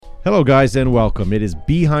Hello, guys, and welcome. It is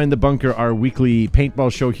Behind the Bunker, our weekly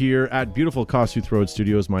paintball show here at beautiful Kossuth Road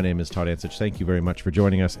Studios. My name is Todd Ansich. Thank you very much for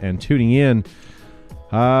joining us and tuning in.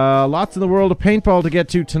 Lots in the world of paintball to get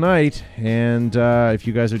to tonight, and if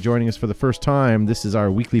you guys are joining us for the first time, this is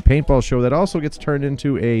our weekly paintball show that also gets turned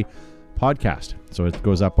into a podcast. So it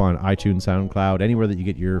goes up on iTunes, SoundCloud, anywhere that you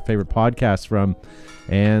get your favorite podcasts from.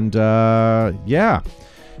 And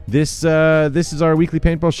This is our weekly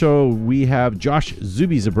paintball show. We have Josh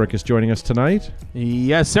Zuby-Zabrickus joining us tonight.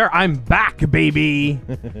 Yes, sir. I'm back, baby.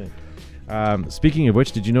 Speaking of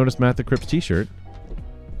which, did you notice Matt the Crip's t-shirt?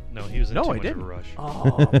 No, he was in too much didn't. of a rush.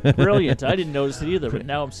 Oh, brilliant. I didn't notice it either, but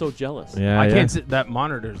now I'm so jealous. Yeah, I can't see that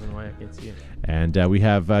monitor's in the way. I can't see it. And we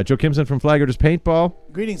have Joe Kimson from Flaggers Paintball.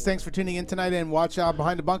 Greetings. Thanks for tuning in tonight, and watch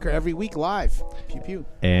Behind the Bunker every week live. Pew pew.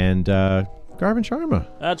 And Garvin Sharma.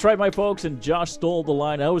 That's right, my folks, and Josh stole the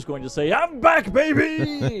line I was going to say. I'm back,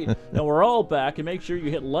 baby! Now we're all back, and make sure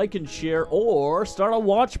you hit like and share or start a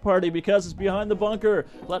watch party because it's Behind the Bunker.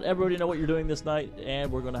 Let everybody know what you're doing this night,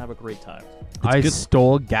 and we're going to have a great time. I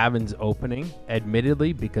stole Gavin's opening,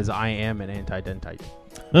 admittedly, because I am an anti-dentite.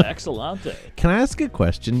 Excellente. Can I ask a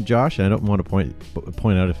question, Josh? I don't want to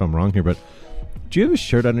point out if I'm wrong here, but do you have a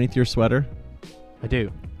shirt underneath your sweater? I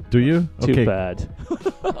do. Do you? Too Okay. bad.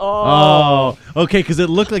 Oh, okay, because it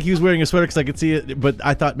looked like he was wearing a sweater because I could see it, but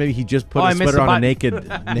I thought maybe he just put a sweater on a naked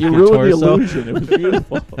You ruined torso. the illusion. It was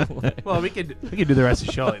beautiful. Well, we could do the rest of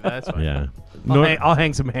the show like that. That's fine. Yeah. I'll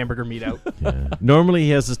hang some hamburger meat out. Yeah. Normally he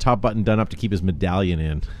has his top button done up to keep his medallion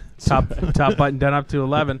in. top button done up to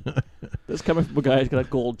 11. This coming from a guy who's got a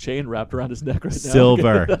gold chain wrapped around his neck right now.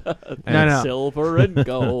 Silver. No. Silver and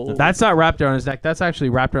gold. That's not wrapped around his neck. That's actually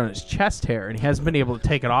wrapped around his chest hair, and he hasn't been able to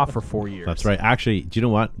take it off for 4 years. That's right. Actually, do you know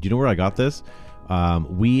what? Do you know where I got this?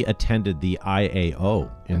 We attended the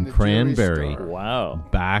IAO in And the jewelry Cranberry store. Wow.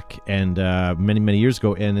 back and many years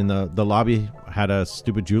ago, and in the lobby had a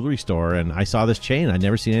stupid jewelry store, and I saw this chain. I'd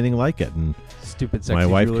never seen anything like it, and Stupid sexy my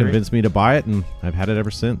wife jewelry. convinced me to buy it, and I've had it ever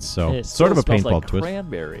since. So It sort of a still smells paintball like twist.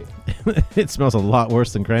 cranberry. It smells a lot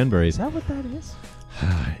worse than cranberries. Is that what that is?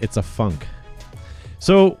 It's a funk.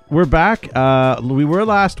 So we're back. We were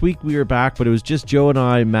last week. We were back, but it was just Joe and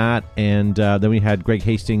I, Matt, and then we had Greg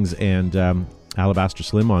Hastings and Alabaster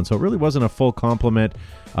Slim on. So it really wasn't a full complement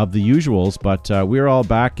of the usuals, but we're all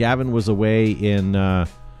back. Gavin was away in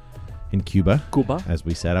Cuba, as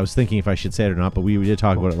we said. I was thinking if I should say it or not, but we did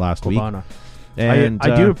talk about it last week. Cubana. And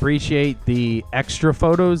I do appreciate the extra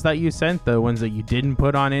photos that you sent, the ones that you didn't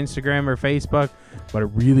put on Instagram or Facebook, but it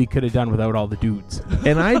really could have done without all the dudes.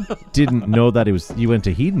 and I didn't know that you went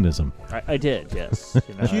to hedonism. I did, yes.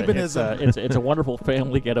 You know, Cubanism. It's a wonderful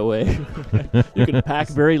family getaway. You can pack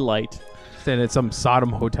very light. Stayed at some Sodom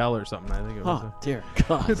hotel or something. I think it was. Oh, dear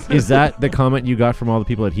God. Is that the comment you got from all the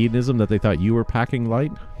people at hedonism, that they thought you were packing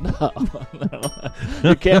light? No.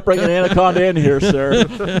 You can't bring an anaconda in here, sir.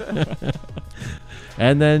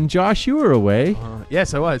 And then Josh, you were away.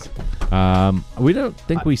 Yes, I was. We don't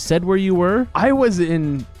think we said where you were. I was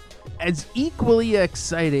in, as equally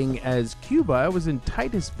exciting as Cuba, I was in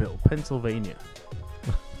Titusville, Pennsylvania.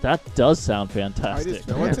 That does sound fantastic.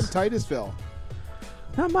 Titusville. What's in Titusville?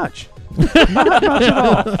 Not much. Not much at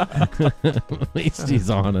all. At least he's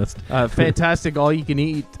honest. Fantastic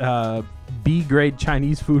all-you-can-eat B-grade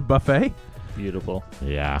Chinese food buffet. Beautiful.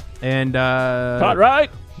 Yeah. And Right.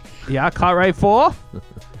 yeah, Cartwright 4.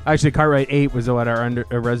 Actually, Cartwright 8 was what our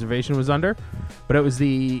reservation was under. But it was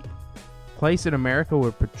the place in America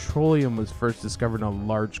where petroleum was first discovered in a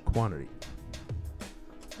large quantity.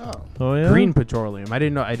 Oh. Yeah. Green petroleum. I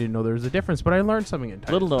didn't know there was a difference, but I learned something in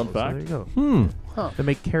Titusville. Little known so fact. there you go. They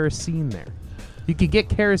make kerosene there. You could get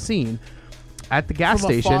kerosene at the gas From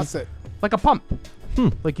a station faucet. like a pump,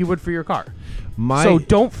 like you would for your car. My So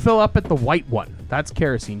don't fill up at the white one. That's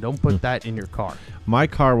kerosene. Don't put that in your car. my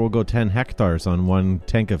car will go 10 hectares on one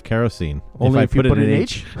tank of kerosene. Only if you put it an in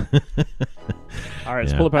H. All right,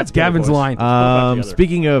 let's Yeah. pull it back That's together, Gavin's boys. line. Let's pull it back together.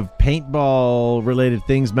 Speaking of paintball related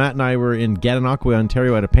things, Matt and I were in Gananoque,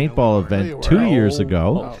 Ontario at a paintball event you were. 2 years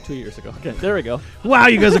ago. Oh, 2 years ago. Okay, there we go. Wow,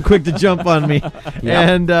 you guys are quick to jump on me. Yeah.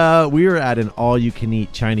 And we were at an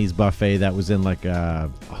all-you-can-eat Chinese buffet that was in like a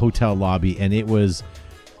hotel lobby, and it was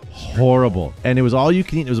horrible. And it was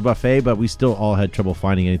all-you-can-eat. It was a buffet, but we still all had trouble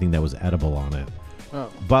finding anything that was edible on it. Oh.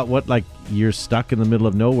 But you're stuck in the middle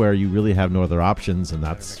of nowhere. You really have no other options, and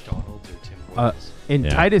that's... McDonald's or Tim Hortons. In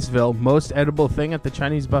Yeah. Titusville, most edible thing at the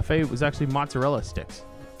Chinese buffet was actually mozzarella sticks.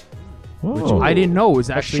 Which Whoa. I didn't know was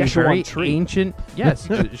actually a Szechuan very treat. ancient. Yes,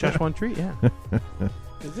 Szechuan treat. Yeah.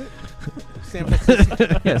 Is it? San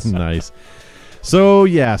Francisco. Yes. Nice. So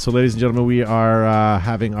ladies and gentlemen, we are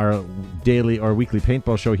having our daily or weekly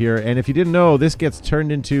paintball show here. And if you didn't know, this gets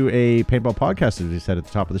turned into a paintball podcast, as we said at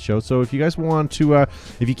the top of the show. So if you guys want to,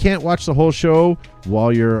 if you can't watch the whole show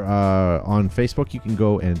while you're on Facebook, you can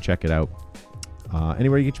go and check it out.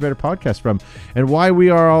 Anywhere you get your better podcast from. And why we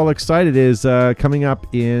are all excited is coming up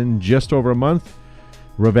in just over a month,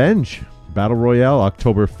 Revenge Battle Royale,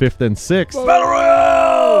 October 5th and 6th. Battle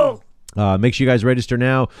Royale! Make sure you guys register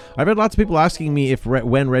now. I've had lots of people asking me if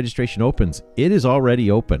when registration opens. It is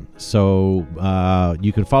already open. So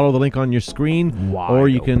you can follow the link on your screen, or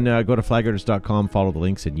you can go to flagartist.com, follow the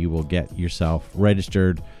links, and you will get yourself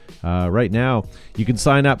registered right now. You can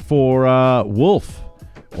sign up for Wolf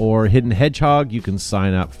or Hidden Hedgehog. You can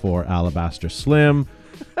sign up for Alabaster Slim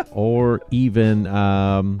or even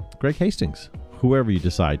Greg Hastings, whoever you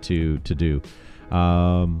decide to do.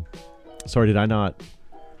 Sorry, did I not?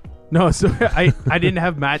 No, so I didn't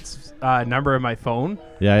have Matt's number in my phone.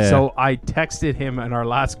 Yeah. So I texted him in our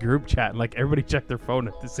last group chat, and like everybody checked their phone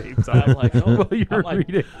at the same time. I'm like, oh, while you were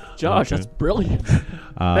reading. Josh, that's brilliant.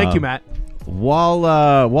 Thank you, Matt. While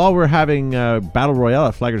we're having Battle Royale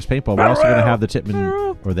at Flaggers Paintball, we're also going to have the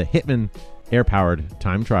Hitman air-powered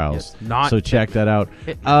time trials. Yes, so check that out.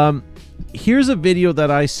 Here's a video that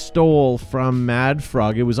I stole from Mad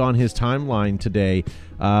Frog. It was on his timeline today.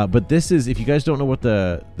 But this is, if you guys don't know what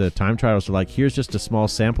the time trials are like, here's just a small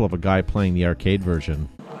sample of a guy playing the arcade version.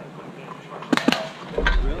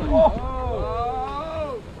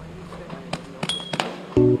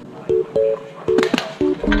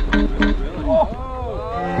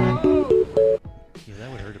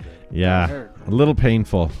 Yeah, a little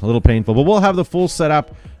painful. But we'll have the full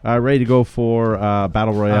setup ready to go for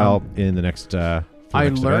Battle Royale in the next. I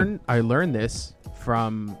learned this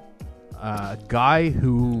from a guy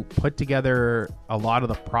who put together a lot of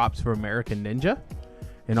the props for American Ninja,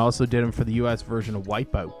 and also did them for the U.S. version of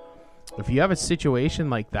Wipeout. If you have a situation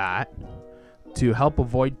like that, to help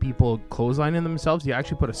avoid people clotheslining themselves, you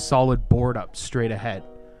actually put a solid board up straight ahead,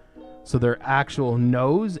 so their actual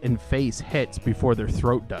nose and face hits before their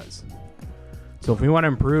throat does. So if we want to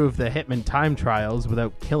improve the Hitman time trials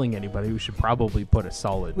without killing anybody, we should probably put a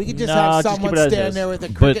solid. We could just have someone stand there with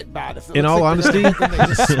a cricket bat. If it in all honesty, they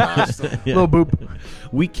just smash them. Little boop.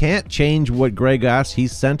 We can't change what Greg asked. He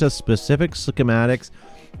sent us specific schematics,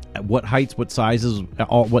 what heights, what sizes,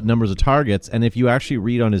 what numbers of targets. And if you actually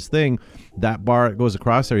read on his thing, that bar that goes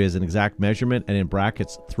across there is an exact measurement, and in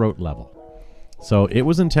brackets, throat level. So it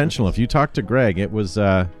was intentional. If you talk to Greg, it was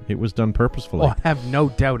done purposefully. Oh, I have no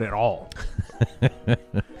doubt at all.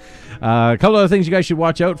 A couple other things you guys should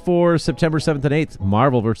watch out for. September 7th and 8th,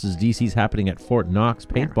 Marvel versus DC's happening at Fort Knox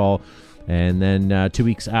Paintball. And then 2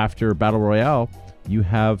 weeks after Battle Royale, you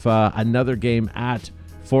have another game at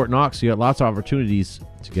Fort Knox. So you got lots of opportunities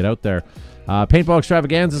to get out there. Paintball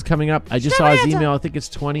Extravaganza is coming up. I just saw his email. I think it's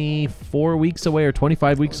 24 weeks away or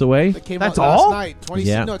 25 weeks away. That's out all? last night.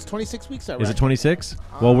 Yeah. No, it's 26 weeks. I Is it reckon. 26?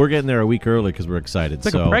 Well, we're getting there a week early because we're excited.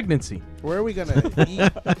 It's like a pregnancy. Where are we gonna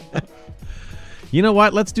eat? You know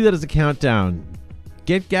what? Let's do that as a countdown.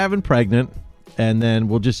 Get Gavin pregnant, and then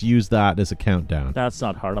we'll just use that as a countdown. That's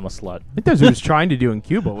not hard. I'm a slut. I think that's what he was trying to do in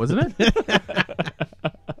Cuba, wasn't it?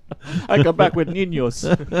 I come back with niños.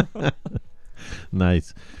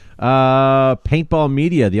 Nice. Paintball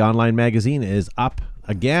Media, the online magazine, is up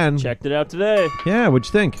again. Checked it out today. Yeah, what'd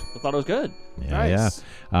you think? I thought it was good. Nice.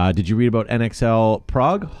 Yeah. Did you read about NXL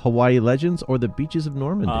Prague, Hawaii Legends, or the beaches of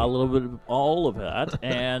Normandy? A little bit of all of that.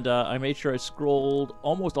 And I made sure I scrolled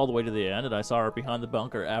almost all the way to the end, and I saw our Behind the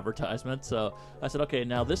Bunker advertisement. So I said, okay,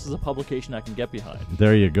 now this is a publication I can get behind.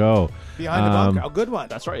 There you go. Behind the bunker. A good one.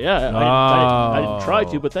 That's right. Yeah. I didn't try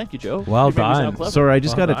to, but thank you, Joe. Well You made me sound done. clever. Sorry, I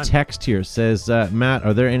just Well got done. a text here. It says, Matt,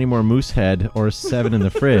 are there any more Moosehead or 7 in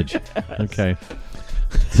the fridge? Okay.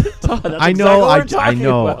 That's I know, exactly what we're talking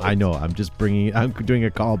about. I know. I'm just I'm doing a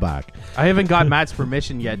callback. I haven't got Matt's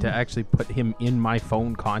permission yet to actually put him in my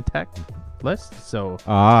phone contact list. So,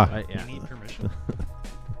 yeah. You need permission.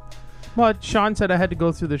 Well, Sean said I had to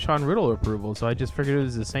go through the Sean Riddle approval, so I just figured it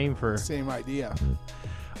was the same for. Same idea.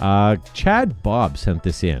 Chad Bob sent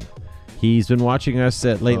this in. He's been watching us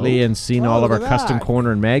lately and seen all of our look at custom that.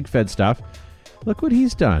 corner and MagFed stuff. Look what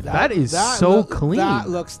he's done. That is so clean. That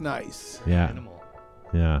looks nice. Yeah, Animal.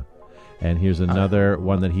 yeah. And here's another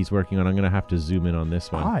one that he's working on. I'm going to have to zoom in on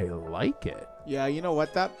this one. I like it. Yeah, you know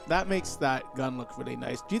what? That makes that gun look really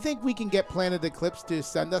nice. Do you think we can get Planet Eclipse to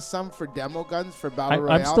send us some for demo guns for Battle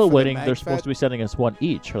Royale? I'm still for the waiting. They're MagFed? supposed to be sending us one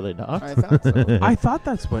each, are they not? I thought so. I thought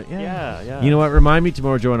that's what. Yeah. Yeah. You know what? Remind me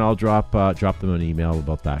tomorrow, Joe, and I'll drop them an email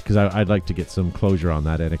about that because I'd like to get some closure on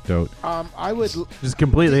that anecdote. I would. Just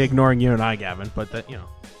completely ignoring you and I, Gavin. But that,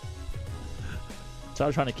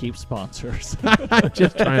 Stop trying to keep sponsors. I'm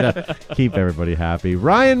just trying to keep everybody happy.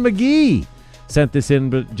 Ryan McGee sent this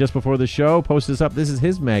in just before the show. Post this up. This is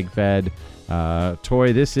his MagFed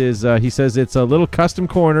toy. This is, he says it's a little custom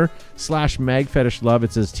corner / Mag Fetish Love.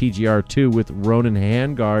 It says TGR2 with Ronin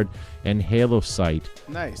handguard and Halo sight.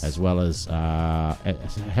 Nice. As well as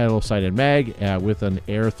Halo sight and mag with an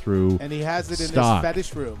air through. And he has it in stock. his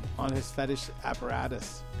fetish room on his fetish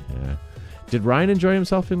apparatus. Yeah. Did Ryan enjoy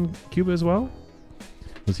himself in Cuba as well?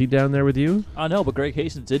 Was he down there with you? I know, but Greg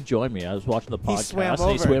Hastings did join me. I was watching the He swam podcast, and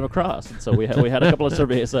he over. swam across. And so we had a couple of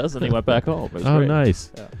cervezas, and he went back home. It was Oh, great.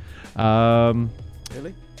 nice. Yeah.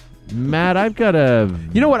 Really? Matt, I've got a...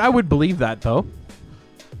 You know what? I would believe that though. He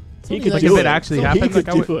Something could like do if it. it actually He happened, could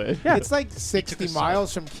like, I would- do it. Yeah. It's like 60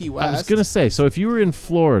 miles from Key West. I was going to say, so if you were in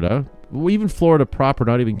Florida, well, even Florida proper,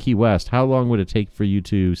 not even Key West, how long would it take for you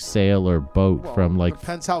to sail or boat Well, from, like,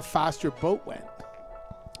 depends how fast your boat went.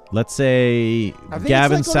 let's say, I think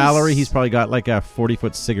Gavin's it's like only salary, s- he's probably got like a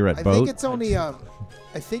 40-foot cigarette I boat. think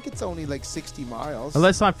it's only like 60 miles. And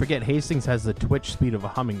let's not forget, Hastings has the twitch speed of a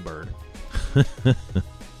hummingbird.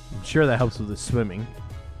 I'm sure that helps with the swimming.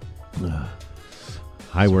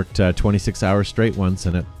 I worked 26 hours straight once,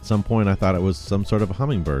 and at some point I thought it was some sort of a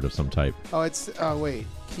hummingbird of some type. Oh, it's wait,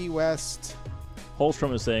 Key West.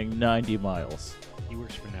 Holstrom is saying 90 miles. He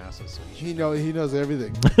works for NASA, so he He knows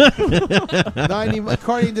everything. 90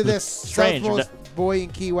 according to this Strange. southmost boy in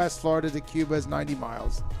Key West, Florida to Cuba is 90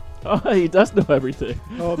 miles. Oh, he does know everything.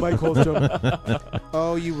 Oh, Mike Holstrom.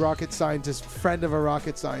 Oh, you rocket scientist, friend of a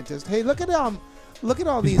rocket scientist. Hey, look at all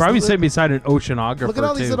He's these. probably look, sitting beside an oceanographer look at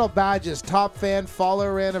all too. these little badges. Top fan,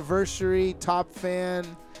 follower anniversary, top fan.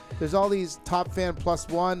 There's all these top fan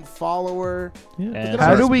 +1 follower. And at How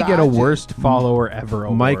all do this we get a badges. worst follower ever?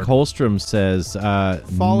 Award? Mike Holstrom says,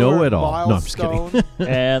 Follower know it all. No, I'm just kidding. milestone.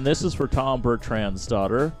 and this is for Tom Bertrand's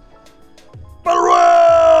daughter. Battle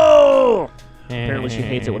Royale! Apparently she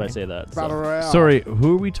hates it when I say that. Battle So. Royale. Sorry,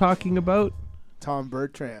 who are we talking about? Tom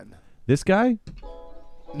Bertrand. This guy?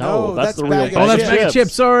 No, that's the real Bag of Oh, that's Chips. Mega Chip.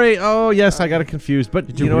 Sorry. Oh, yes, I got it confused. But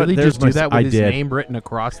Did you you know really what? There's just do my that with I his did. name written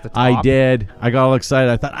across the top? I did. I got all excited.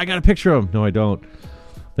 I thought I got a picture of him. No, I don't.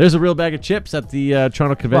 There's a real bag of chips at the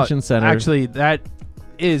Toronto Convention Well, Center. Actually, that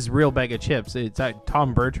is real bag of chips. It's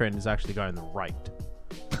Tom Bertrand is actually going the right.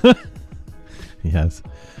 yes.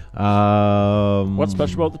 What's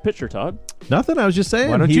special about the picture, Todd? Nothing. I was just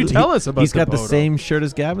saying. Why don't you tell us about He's the got the photo? same shirt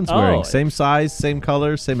as Gavin's Oh. wearing. Same size, same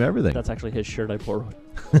color, same everything. That's actually his shirt I borrowed.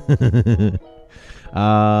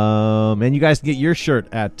 And you guys can get your shirt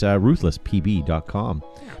at ruthlesspb.com.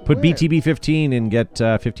 Put Where? BTB15 and get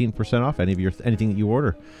 15% off anything that you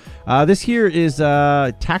order. This here is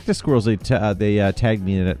Tactus Squirrels. They tagged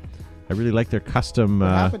me in it. I really like their custom. What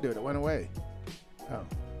happened to it? It went away. Oh.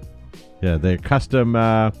 Yeah, their custom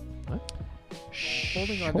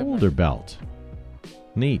Holding on to shoulder belt.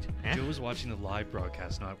 Neat. Joe was watching the live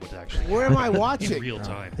broadcast, not what actually Where am I happened watching? in real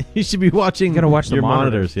time. You should be watching. You gotta watch the your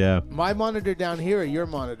monitors. monitors. Yeah. My monitor down here or your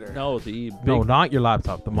monitor? No, the big No, not your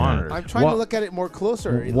laptop. The monitor. I'm trying Wha- to look at it more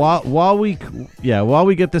closer. While we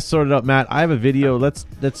get this sorted out, Matt, I have a video. Let's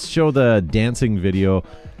show the dancing video.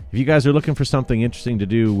 If you guys are looking for something interesting to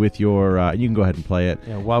do with your, you can go ahead and play it.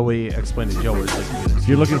 Yeah, while we explain to Joe what it's like to do If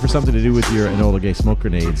you're looking for something to do with your Enola Gay smoke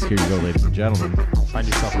grenades, here you go, ladies and gentlemen. this. Find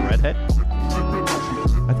yourself a redhead.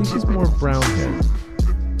 I think she's more brown hair.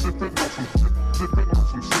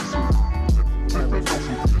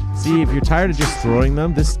 See, if you're tired of just throwing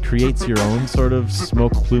them, this creates your own sort of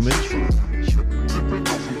smoke plumage.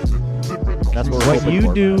 That's what, we're What hoping you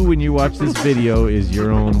for, do when you watch this video is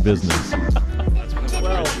your own business. Matt.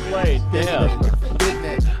 Well played, damn. Didn't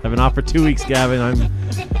it? I've been off for 2 weeks, Gavin.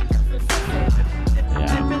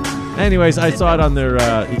 Yeah. Anyways, I saw it on their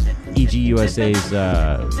EG USA's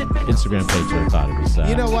Instagram page, and I thought it was.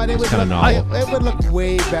 You know what? It would kind of look, novel. it would look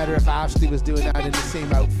way better if Ashley was doing that in the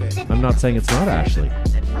same outfit. I'm not saying it's not Ashley.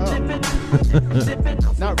 Oh.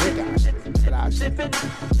 Not Rick Ashley, but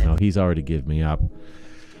Ashley. No, he's already given me up.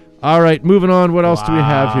 All right, moving on. What else do we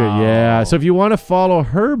have here? Yeah. So if you want to follow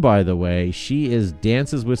her, by the way, she is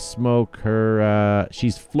Dances with Smoke.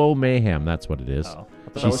 She's Flo Mayhem. That's what it is. Oh, I thought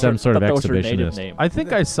She's that was some her- sort of I thought that was her native exhibitionist. name. I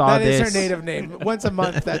think I saw That this. is her native name. Once a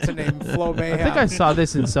month, that's her name, Flo Mayhem. I think I saw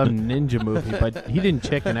this in some ninja movie, but he didn't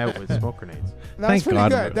chicken out with smoke grenades. That was Thank pretty God.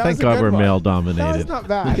 good. That Thank was a God good we're one. male That was dominated. not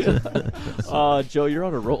bad. Joe, you're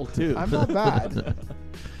on a roll too. I'm not bad.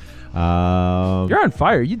 You're on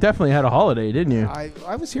fire. You definitely had a holiday, didn't you?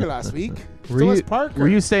 I was here last week. Were So was you, Parker. were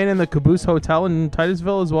you staying in the Caboose Hotel in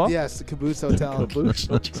Titusville as well? Yes, the Caboose Hotel.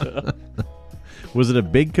 Was it a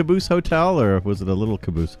big caboose hotel or was it a little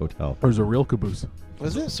caboose hotel? Or was it a real caboose?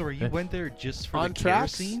 Was it? So you went there just for On the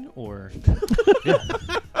tracks? kerosene, or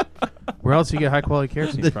Where else do you get high quality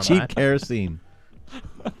kerosene The from? cheap Matt? kerosene.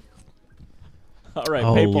 All right,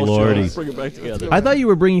 Oh, paintball show. Lordy. Let's bring it back together. I thought you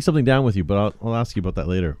were bringing something down with you, but I'll ask you about that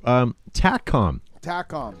later. TACCOM,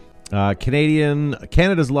 TACOM.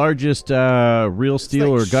 Canada's largest real steel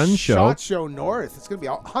or gun show. SHOT Show North. It's going to be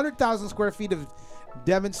 100,000 square feet of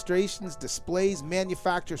demonstrations, displays,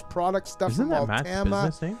 manufacturers, products, stuff Isn't from that Matt's Altama,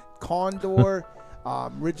 business name? Condor,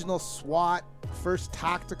 original SWAT, First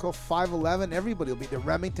Tactical, 511. Everybody will be there.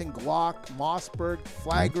 Remington, Glock, Mossberg,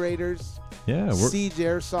 Flag Raiders, Yeah, Siege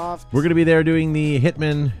Airsoft. we're going to be there doing the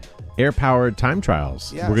Hitman air-powered time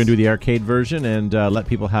trials. Yes. We're going to do the arcade version and let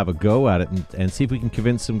people have a go at it and see if we can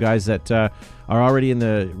convince some guys that are already in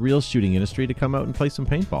the real shooting industry to come out and play some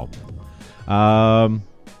paintball.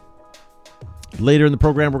 Later in the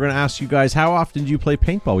program, we're going to ask you guys, how often do you play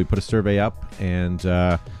paintball? We put a survey up, and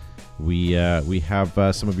we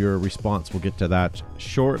have some of your response. We'll get to that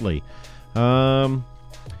shortly.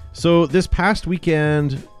 So this past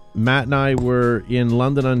weekend, Matt and I were in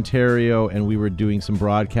London, Ontario, and we were doing some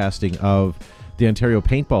broadcasting of the Ontario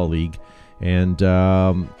Paintball League. And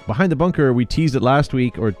Behind the Bunker, we teased it last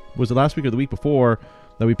week, or was it last week or the week before,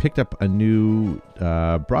 that we picked up a new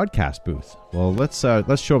broadcast booth. Well, let's show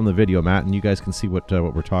them the video, Matt, and you guys can see what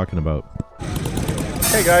we're talking about.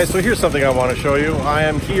 Hey guys, so here's something I want to show you. I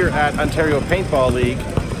am here at Ontario Paintball League.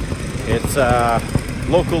 It's a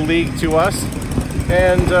local league to us,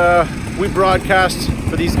 and we broadcast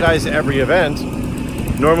for these guys every event.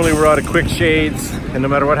 Normally we're out of quick shades, and no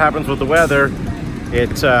matter what happens with the weather,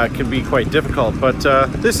 it can be quite difficult, but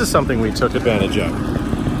this is something we took advantage of.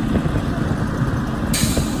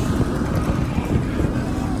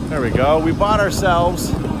 There we go. We bought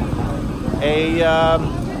ourselves a...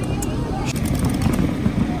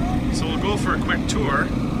 So we'll go for a quick tour.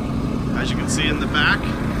 As you can see in the back,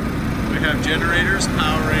 we have generators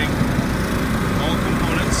powering all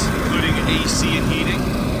components, including AC and heating.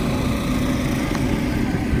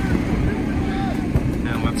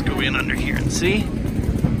 And let's go in under here and see.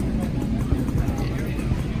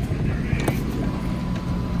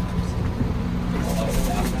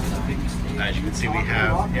 As you can see, we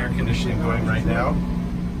have air conditioning going right now.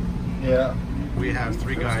 Yeah. We have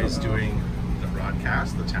 3 guys doing the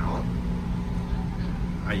broadcast, the talent.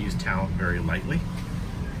 I use talent very lightly.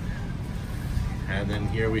 And then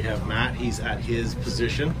here we have Matt. He's at his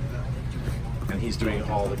position. And he's doing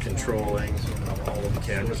all the controlling of all of the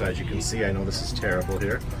cameras. As you can see, I know this is terrible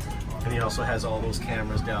here. And he also has all those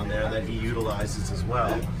cameras down there that he utilizes as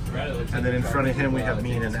well. And then in front of him we have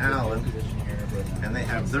Mean and Alan. And they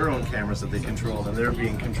have their own cameras that they control, and they're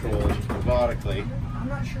being controlled robotically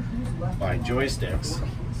by joysticks.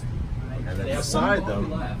 And then beside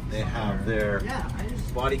them, they have their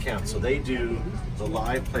body count. So they do the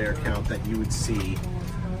live player count that you would see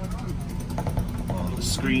on the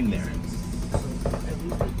screen there.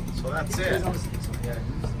 So that's it.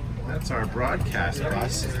 That's our broadcast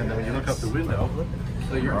bus. And then when you look out the window,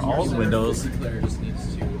 or all the windows,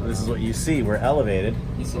 this is what you see. We're elevated.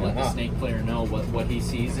 Needs to let the snake player know what he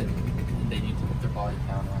sees, and they need to put their body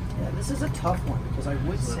count on. Yeah, this is a tough one because I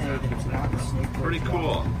would say that it's not the snake. Pretty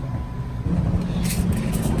cool.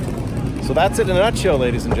 So that's it in a nutshell,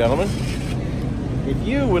 ladies and gentlemen. If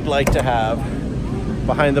you would like to have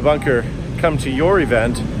Behind the Bunker come to your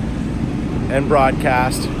event and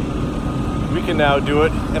broadcast, we can now do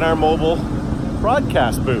it in our mobile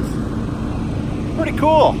broadcast booth. Pretty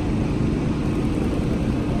cool.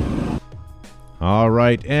 All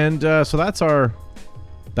right, and so that's our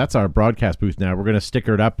broadcast booth now. We're going to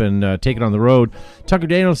sticker it up and take it on the road. Tucker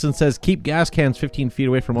Danielson says, keep gas cans 15 feet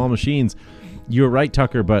away from all machines. You're right,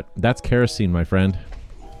 Tucker, but that's kerosene, my friend.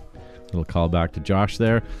 Little call back to Josh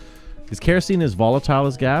there. Is kerosene as volatile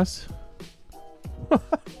as gas?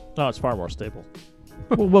 No, it's far more stable.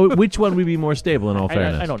 Well, which one would be more stable in all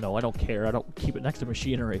fairness? I don't know. I don't care. I don't keep it next to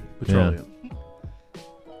machinery. Petroleum.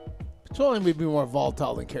 Petroleum would be more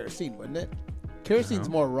volatile than kerosene, wouldn't it? Kerosene's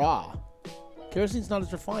more raw. Kerosene's not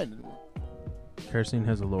as refined. Kerosene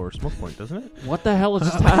has a lower smoke point, doesn't it? What the hell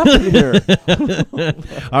has just happened here?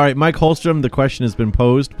 All right, Mike Holstrom, the question has been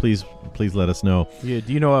posed. Please let us know. Yeah.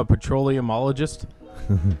 Do you know a petroleumologist?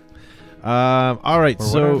 All right, Or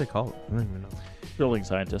so what are they called? I don't even know. Building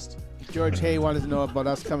scientist. George Hay wanted to know about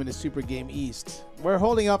us coming to Super Game East. We're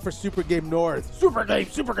holding up for Super Game North. Super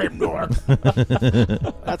Game North.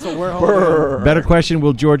 That's what we're holding up. better question: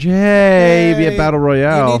 will George Hay be at Battle You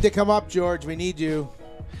Royale? need to come up, George. We need you.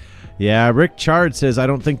 Yeah, Rick Chard says, I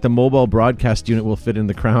don't think the mobile broadcast unit will fit in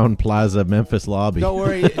the Crown Plaza Memphis lobby. Don't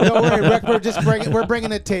worry, Rick. We're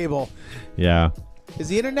bringing a table. Yeah. Is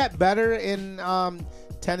the internet better in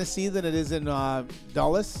Tennessee than it is in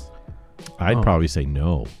Dulles? I'd probably say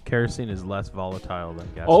no. Kerosene is less volatile than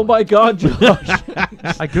gasoline. Oh my God, Josh!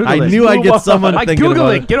 I Googled I it. knew I'd get someone I thinking Googled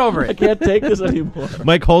about it. Get over I it. can't take this anymore.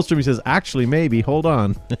 Mike Holstrom, he says, actually, maybe. Hold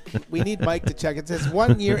on. We need Mike to check. It says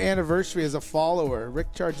 1 year anniversary as a follower.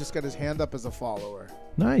 Rick Chard just got his hand up as a follower.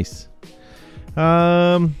 Nice.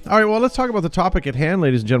 All right, well, let's talk about the topic at hand,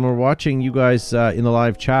 ladies and gentlemen. We're watching you guys in the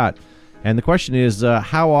live chat. And the question is,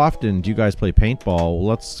 how often do you guys play paintball?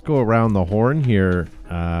 Let's go around the horn here.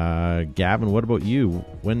 Gavin, what about you?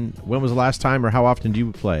 When was the last time, or how often do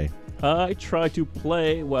you play? I try to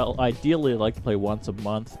play, well, ideally I'd like to play once a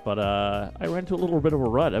month, but I ran into a little bit of a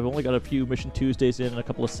rut. I've only got a few Mission Tuesdays in and a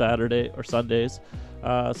couple of Saturday or Sundays.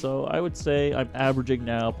 So I would say I'm averaging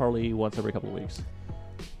now probably once every couple of weeks.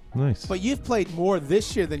 Nice. But you've played more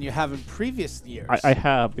this year than you have in previous years. I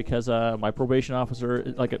have, because my probation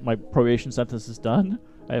officer, like my probation sentence is done.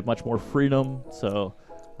 I have much more freedom, so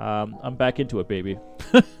I'm back into it, baby.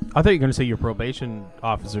 I thought you were going to say your probation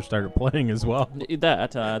officer started playing as well.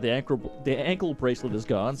 The ankle bracelet is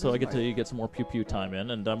gone, so I get to get some more pew-pew time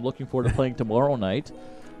in, and I'm looking forward to playing tomorrow night.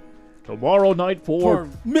 Tomorrow night for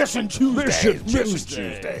Mission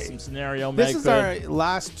Tuesday. some scenario This is our Magfed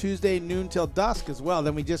last Tuesday noon till dusk as well.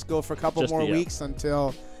 Then we just go for a couple more weeks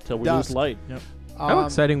until till we dusk. lose light. Yep. How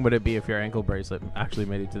exciting would it be if your ankle bracelet actually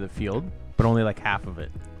made it to the field, but only like half of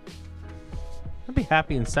it? I'd be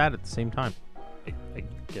happy and sad at the same time. I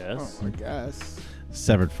guess. I guess.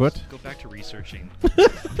 Severed foot. Go back to researching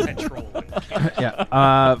control.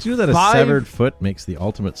 Yeah. Do you know that a severed foot makes the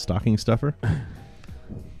ultimate stocking stuffer?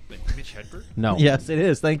 Mitch Hedberg? No. Yes, it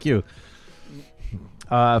is. Thank you.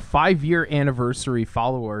 5-year anniversary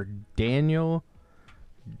follower Daniel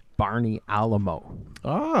Barney Alamo.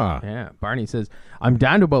 Ah. Yeah, Barney says, I'm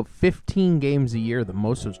down to about 15 games a year. The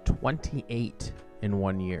most was 28 in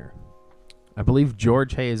 1 year. I believe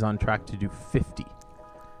George Hay is on track to do 50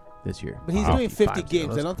 this year. But he's doing 50 55, so games.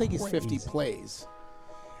 I that's don't think he's 50 crazy. plays.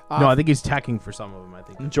 No, I think he's tacking for some of them, I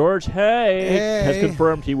think. George Hay has Hey.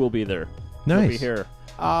 confirmed he will be there. He'll be Nice. here.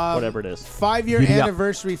 Whatever it is. 5-year Giddy up.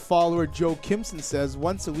 anniversary follower Joe Kimson says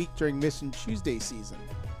once a week during Mission Tuesday season.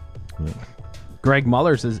 Greg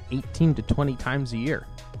Muller says 18 to 20 times a year.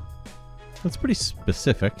 That's pretty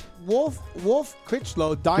specific. Wolf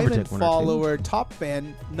Critchlow, or Diamond take 1 or 2. follower, top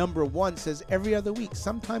fan number 1 says every other week,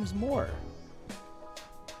 sometimes more.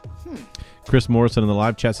 Chris Morrison in the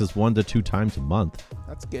live chat says 1 to 2 times a month.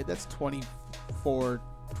 That's good. That's 12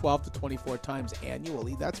 to 24 times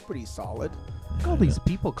annually. That's pretty solid. Look at all these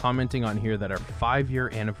people commenting on here that are 5-year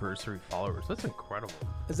anniversary followers. That's incredible.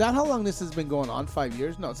 Is that how long this has been going on? 5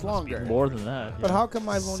 years? No, it's longer. More than that. But yeah. how come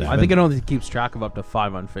I've only... 7. I think it only keeps track of up to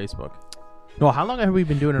 5 on Facebook. No, how long have we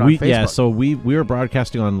been doing it on Facebook? Yeah, so we were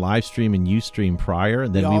broadcasting on live stream and Ustream prior,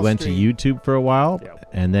 and then we went to Allstream. YouTube for a while, Yep.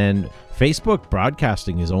 and then Facebook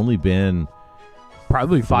broadcasting has only been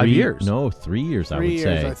probably 5 years. No, 3 years. I 3 would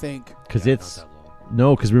years, say I think. because Yeah, it's not that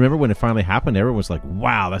long. because remember when it finally happened, everyone was like,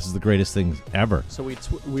 "Wow, this is the greatest thing ever." So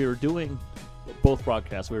we were doing both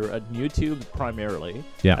broadcasts. We were at YouTube primarily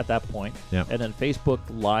Yeah. at that point. Yeah. And then Facebook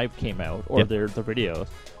Live came out, or Yep. the videos.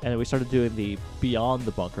 And then we started doing the Beyond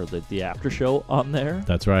the Bunker, the after show on there.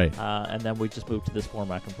 That's right. And then we just moved to this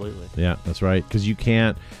format completely. Yeah, that's right. Because you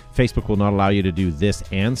can't. Facebook will not allow you to do this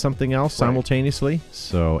and something else Right. simultaneously.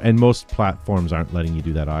 So, and most platforms aren't letting you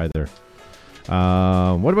do that either.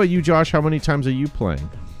 What about you, Josh? How many times are you playing?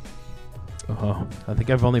 Oh, I think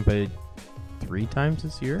I've only played 3 times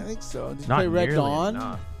this I year. think so. Did you Not play Red nearly Dawn?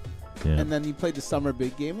 enough. Yeah. And then you played the summer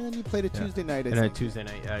big game, and then you played a Yeah. Tuesday night. I And a think. Tuesday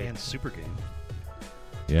night. Yeah, And Super Game.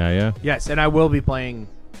 Yeah. Yes, and I will be playing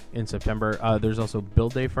in September. There's also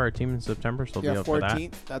build day for our team in September, so I'll Yeah, be out for that.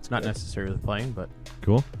 14th. That's Not good. necessarily playing, but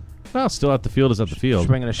Cool. Well, still at the field is at the field.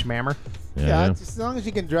 swinging a schmammer. Yeah, it's- as long as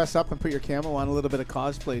you can dress up and put your camo on, a little bit of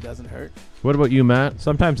cosplay doesn't hurt. What about you, Matt?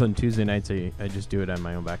 Sometimes on Tuesday nights, I just do it in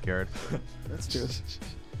my own backyard. That's true.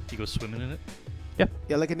 You go swimming in it?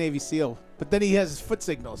 Yeah, like a Navy SEAL. But then he has his foot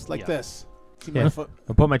signals like Yeah. this. See my Yeah. foot?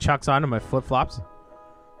 I put my chucks on and my flip flops.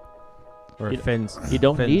 Or You- fins. You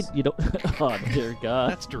don't fins. need. You don't. Oh dear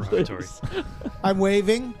God. That's derogatory. I'm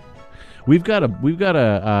waving. We've got to Joe's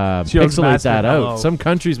pixelate master, that out. hello. Some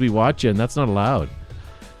countries we watch in, that's not allowed.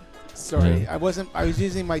 Sorry, Yeah. I was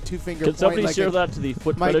using my 2-finger Can point somebody like share a- that to the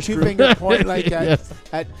foot my fetish group? 2-finger point like Yes.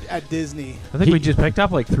 at Disney. I think we just picked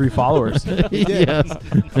up like 3 followers. We did.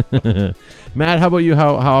 Yes. Matt, how about you?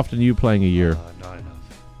 How often are you playing a year? Not enough.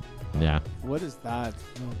 Yeah. What is that?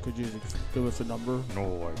 Could you give us a number?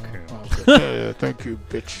 No, I can't. Yeah, thank you,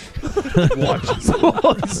 bitch.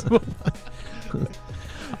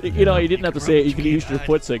 You know, you didn't have to say it. You could use your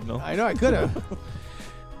foot signal. I know I could have.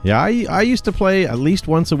 Yeah, I used to play at least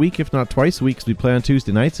once a week, if not twice a week, 'cause we play on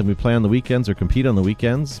Tuesday nights and we play on the weekends or compete on the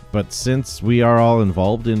weekends. But since we are all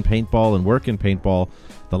involved in paintball and work in paintball,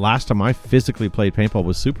 the last time I physically played paintball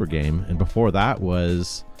was Super Game, and before that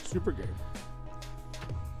was Super game.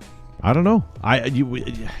 I don't know.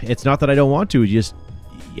 It's not that I don't want to. Just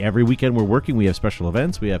every weekend we're working, we have special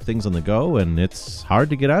events, we have things on the go, and it's hard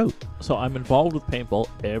to get out. So I'm involved with paintball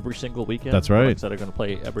every single weekend. That's right. Like I said, I'm going to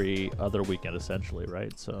play every other weekend, essentially,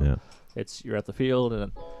 right? So Yeah. you're at the field,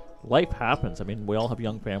 and life happens. I mean, we all have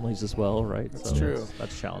young families as well, right? That's true.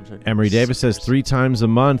 That's challenging. Emery Davis says 3 times a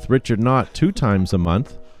month. Richard Knott 2 times a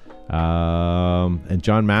month. And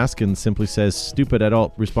John Maskin simply says stupid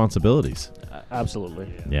adult responsibilities. Absolutely.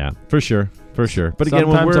 Yeah, for sure. But again,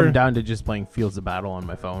 when Sometimes we're I'm down to just playing Fields of Battle on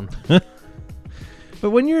my phone. but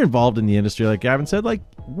when you're involved in the industry, like Gavin said, like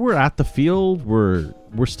we're at the field, we're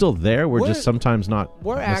still there. We're just sometimes not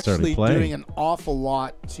We're necessarily actually playing. doing an awful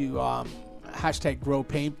lot to hashtag grow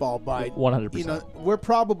paintball by 100%. You know, we're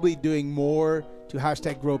probably doing more to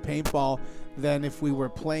hashtag grow paintball than if we were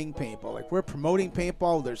playing paintball. Like, we're promoting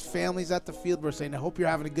paintball. There's families at the field. We're saying, I hope you're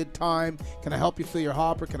having a good time. Can I help you fill your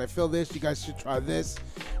hopper? Can I fill this? You guys should try this.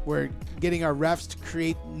 We're getting our refs to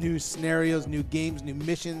create new scenarios, new games, new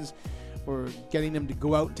missions. We're getting them to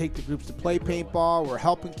go out and take the groups to play paintball. We're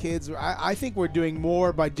helping kids. I think we're doing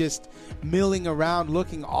more by just milling around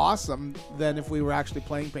looking awesome than if we were actually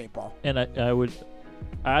playing paintball. And I would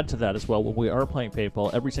add to that as well. When we are playing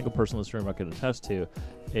paintball, every single person in this room I can attest to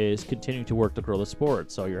is continuing to work to grow the sport.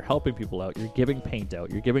 So you're helping people out, you're giving paint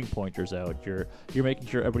out, you're giving pointers out, you're making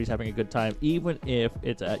sure everybody's having a good time, even if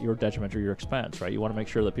it's at your detriment or your expense, right? You want to make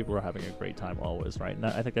sure that people are having a great time always, right? And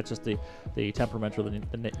I think that's just the temperament or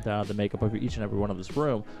the makeup of each and every one of this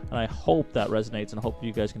room. And I hope that resonates, and I hope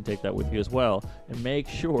you guys can take that with you as well, and make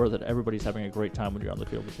sure that everybody's having a great time when you're on the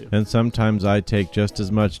field with you. And sometimes I take just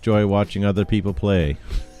as much joy watching other people play.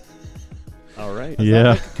 All right. Is that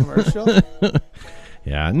like a commercial?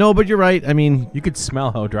 Yeah, no, but you're right. I mean, You could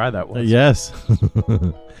smell how dry that was. yes.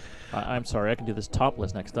 I'm sorry, I can do this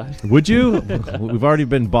topless next time. Would you? We've already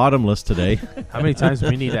been bottomless today. How many times do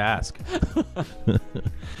we need to ask?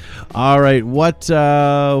 All right. What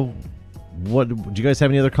do you guys have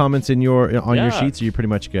any other comments on your sheets? Or are you pretty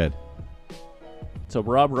much good? So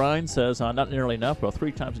Rob Ryan says, not nearly enough, but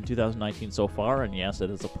 3 times in 2019 so far, and yes, it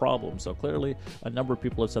is a problem. So clearly, a number of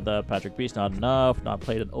people have said that. Patrick Beast, not enough, not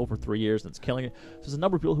played in over 3 years, and it's killing it. So there's a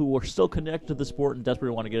number of people who are still connected to the sport and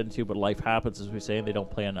desperately want to get into, but life happens, as we say, and they don't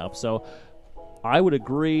play enough. So I would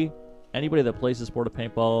agree, anybody that plays the sport of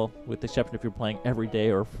paintball, with the exception if you're playing every day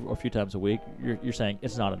or a few times a week, you're saying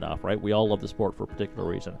it's not enough, right? We all love the sport for a particular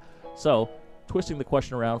reason. So twisting the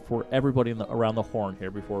question around for everybody around the horn here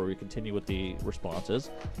before we continue with the responses,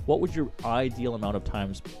 what would your ideal amount of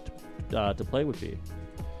times to play would be?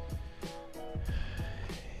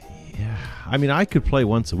 Yeah, I mean, I could play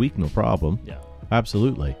once a week, no problem. Yeah,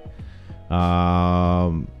 absolutely.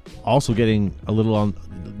 Also, getting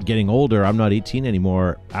older. I'm not 18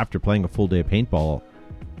 anymore. After playing a full day of paintball,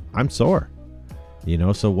 I'm sore.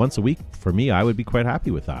 So once a week for me, I would be quite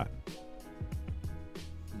happy with that.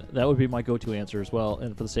 That would be my go-to answer as well,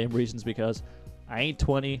 and for the same reasons, because I ain't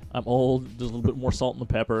 20, I'm old, there's a little bit more salt and the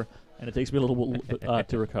pepper, and it takes me a little bit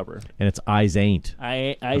to recover. And it's eyes ain't.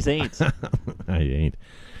 Eyes ain't. I ain't.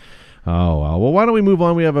 Oh, well, why don't we move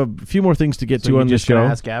on? We have a few more things to get to on the show.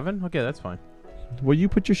 Ask Gavin? Okay, that's fine. Well, you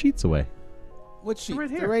put your sheets away. What sheet? Right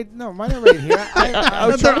here. No, mine are right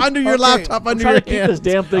here. They're under your laptop, under I'm your trying to keep this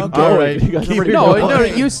damn thing Okay. going. All right. You guys Keep already it know.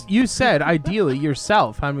 going. No, you said ideally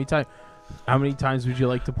yourself. How many times would you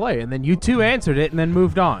like to play? And then you two answered it and then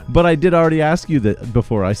moved on. But I did already ask you that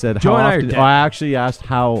before. I said Joe how and I are often. dead. I actually asked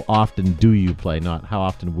how often do you play, not how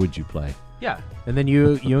often would you play. Yeah. And then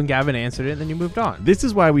you and Gavin answered it and then you moved on. This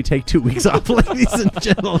is why we take 2 weeks off, ladies and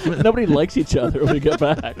gentlemen. Nobody likes each other when we get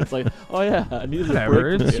back. It's like, oh yeah, I needed a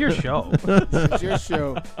Whatever. break. It's your show. It's your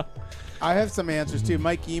show. I have some answers too.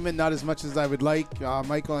 Mike Eamon, not as much as I would like.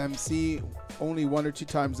 Michael MC, only 1 or 2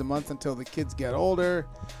 times a month until the kids get older.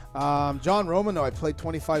 John Romano, I played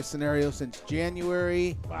 25 scenarios since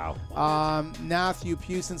January. Wow. Matthew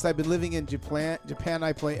Pugh, since I've been living in Japan,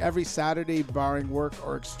 I play every Saturday, barring work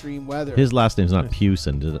or extreme weather. His last name's not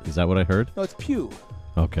Pewson. Is that what I heard? No, it's Pugh.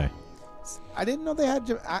 Okay. I didn't know they had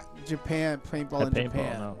Japan paintball in Paintball,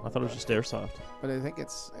 Japan, no. I thought it was just airsoft. but I think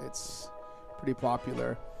it's pretty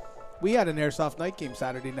popular. We had an airsoft night game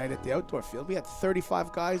Saturday night at the outdoor field. We had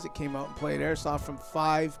 35 guys that came out and played airsoft from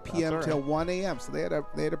 5 p.m. all till right. 1 a.m. So they had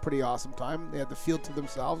a pretty awesome time. They had the field to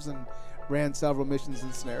themselves and ran several missions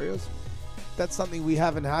and scenarios. That's something we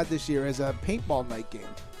haven't had this year as a paintball night game.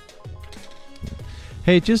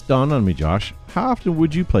 Hey, it just dawned on me, Josh. How often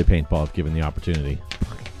would you play paintball if given the opportunity?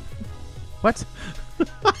 What?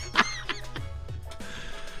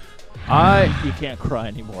 You can't cry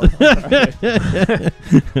anymore. Alright.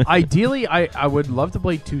 Ideally, I would love to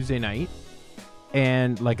play Tuesday night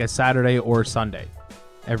and like a Saturday or Sunday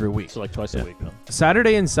every week. So like twice a week. No?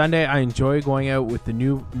 Saturday and Sunday, I enjoy going out with the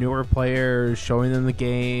newer players, showing them the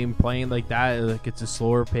game, playing like that. Like it's a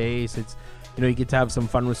slower pace. It's, you know, you get to have some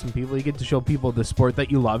fun with some people. You get to show people the sport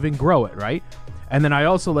that you love and grow it, right? And then I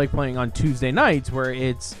also like playing on Tuesday nights where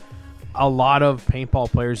it's a lot of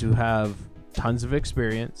paintball players who have tons of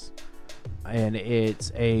experience, and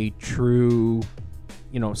it's a true,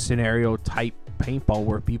 you know, scenario type paintball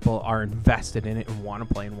where people are invested in it and want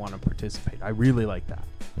to play and want to participate. I really like that.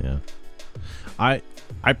 Yeah. I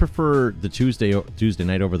prefer the Tuesday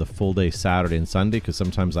night over the full day Saturday and Sunday because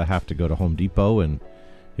sometimes I have to go to Home Depot and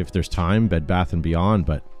if there's time, Bed Bath & Beyond,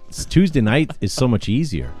 but Tuesday night is so much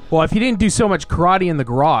easier. Well, if you didn't do so much karate in the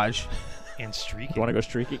garage, And streaking. You want to go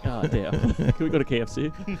streaking? Oh, damn. Can we go to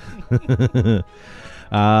KFC?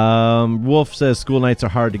 Wolf says school nights are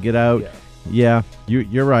hard to get out. Yeah,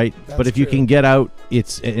 you're right. That's but if you true. can get out,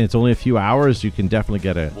 it's only a few hours. You can definitely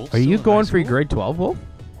get a. Wolf's are you still in going high for your school? grade 12, Wolf?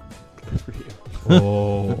 Good for you.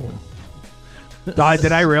 Oh.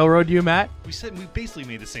 Did I railroad you, Matt? We basically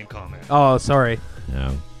made the same comment. Oh, sorry.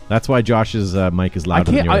 Yeah, that's why Josh's mic is I louder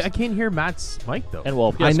than can't. yours. I can't hear Matt's mic though. And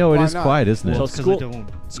well, I yes, know it why is not? quiet, isn't it? So Because school- I don't,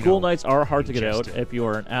 school nights are hard to get ingest out. it. If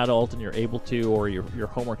you're an adult and you're able to, or your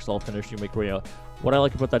homework's all finished, you make your way out. What I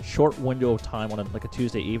like about that short window of time on like a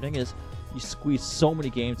Tuesday evening is you squeeze so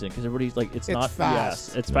many games in because everybody's like, it's not fast.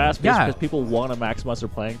 Yes, it's fast Yeah. because people want to maximize their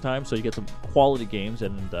playing time, so you get some quality games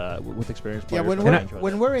and with experienced Yeah, players. when really we're enjoy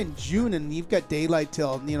when that. we're in June and you've got daylight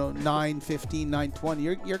till 9:15,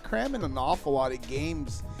 9:20, you're cramming an awful lot of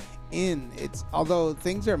games in. It's although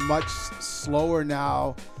things are much slower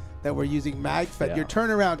now that we're using MagFed. Yeah. Your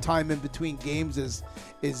turnaround time in between games is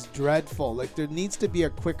dreadful. Like there needs to be a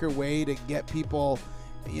quicker way to get people,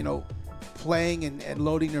 playing and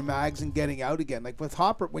loading their mags and getting out again. Like with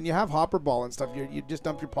Hopper, when you have Hopper Ball and stuff, you just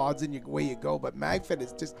dump your pods in, away you go. But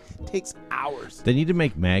MagFed takes hours. They need to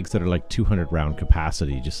make mags that are like 200 round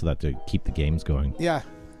capacity just so that to keep the games going. Yeah.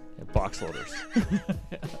 Yeah, box loaders.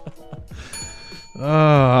 Oh,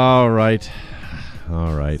 all right.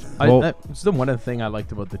 Well, That's the one of the thing I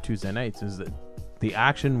liked about the Tuesday nights is that the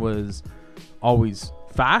action was always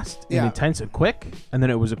fast and Yeah. intense and quick, and then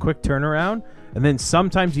it was a quick turnaround. And then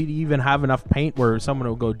sometimes you'd even have enough paint where someone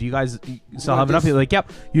would go, "Do you guys still Well, have enough?" just You're like, "Yep."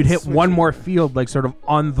 You'd hit switch one it. more field, like sort of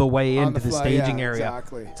on the way On into the fly, staging yeah, area.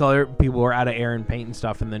 Exactly. So other people were out of air and paint and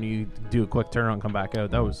stuff, and then you do a quick turnaround, and come back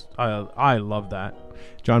out. That was I love that.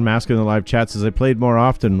 John Mask in the live chat says, I played more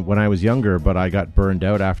often when I was younger, but I got burned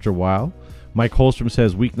out after a while. Mike Holstrom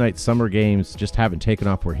says, weeknight summer games just haven't taken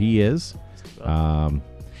off where he is.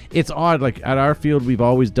 It's odd. Like at our field, we've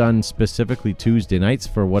always done specifically Tuesday nights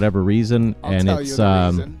for whatever reason. I'll and tell it's you the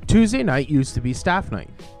reason. Tuesday night used to be staff night.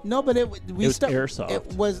 No, but we was start- airsoft.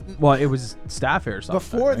 It was Well, it was staff airsoft.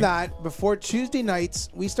 before night, right? that. Before Tuesday nights,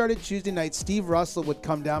 we started Tuesday nights. Steve Russell would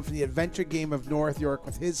come down from the Adventure Game of North York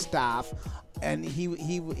with his staff, and he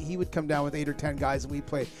would come down with 8 or 10 guys, and we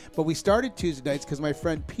play. But we started Tuesday nights because my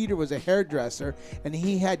friend Peter was a hairdresser, and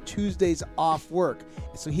he had Tuesdays off work,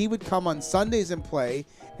 so he would come on Sundays and play.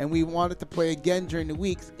 And we wanted to play again during the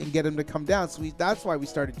week and get him to come down. So that's why we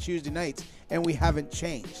started Tuesday nights, and we haven't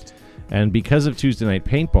changed. And because of Tuesday night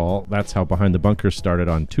paintball, that's how Behind the Bunker started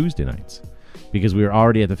on Tuesday nights. Because we were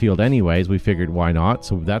already at the field anyways, we figured why not?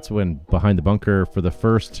 So that's when Behind the Bunker for the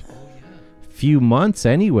first few months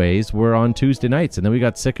anyways were on Tuesday nights. And then we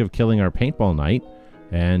got sick of killing our paintball night,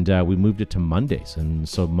 and we moved it to Mondays. And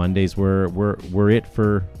so Mondays were it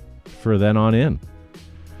for then on in.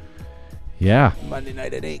 Yeah. Monday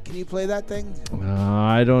night at 8. Can you play that thing?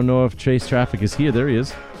 I don't know if Chase Traffic is here. There he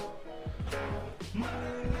is.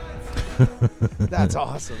 That's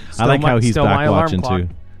awesome. I like how he's still my back alarm watching clock. too.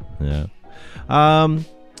 Yeah.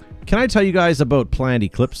 Can I tell you guys about Planned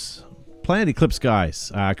Eclipse? Planned Eclipse,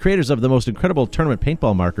 guys, creators of the most incredible tournament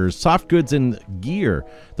paintball markers, soft goods, and gear.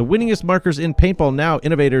 The winningest markers in paintball now,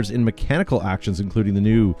 innovators in mechanical actions, including the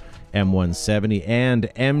new M170 and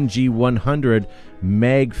MG100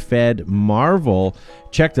 MagFed Marvel.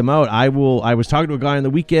 Check them out. I was talking to a guy on the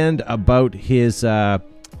weekend about his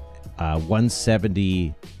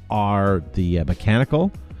 170R, the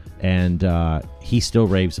mechanical, and he still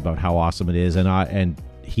raves about how awesome it is, and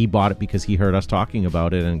he bought it because he heard us talking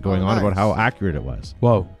about it and going on about how accurate it was.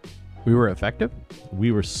 Whoa. We were effective?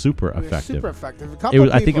 We were super effective. Super effective.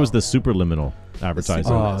 I think it was the subliminal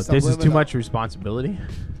advertising. Oh, this is too much responsibility.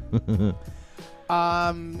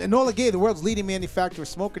 Enola Gay, the world's leading manufacturer of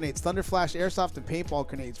smoke grenades, thunder flash, airsoft, and paintball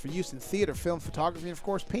grenades for use in theater, film, photography, and of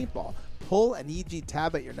course paintball. Pull an EG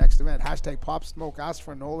tab at your next event. Hashtag Pop Smoke. Ask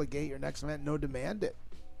for Enola Gay at your next event. No, demand it.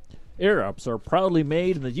 Air ups are proudly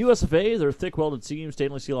made in the US of A. Their thick welded seam,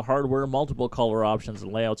 stainless steel hardware, multiple color options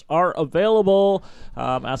and layouts are available.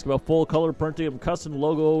 Ask about full color printing and custom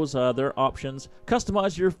logos, their options.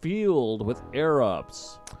 Customize your field with Air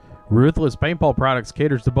Ups. Ruthless Paintball Products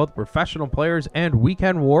caters to both professional players and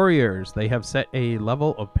weekend warriors. They have set a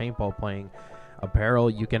level of paintball playing apparel.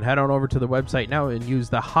 You can head on over to the website now and use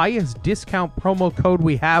the highest discount promo code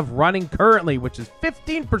we have running currently, which is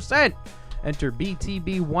 15%. Enter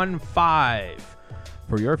BTB15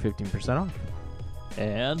 for your 15% off.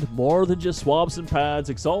 And more than just swabs and pads,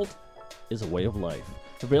 Exalt is a way of life.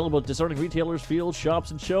 Available at discerning retailers, fields, shops,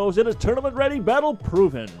 and shows. It is tournament-ready,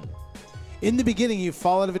 battle-proven. In the beginning, you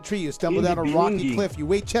fall out of a tree, you stumble down a rocky cliff, you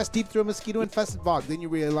wade chest deep through a mosquito-infested bog, then you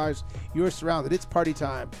realize you're surrounded. It's party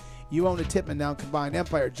time. You own a Tippmann now, combine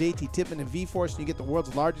Empire, JT, Tippmann, and V-Force, and you get the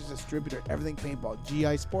world's largest distributor, everything paintball,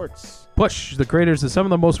 GI Sports. Push, the creators of some of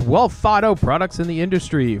the most well-thought-out products in the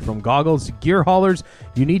industry. From goggles to gear haulers,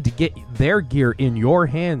 you need to get their gear in your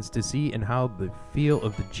hands to see and how the feel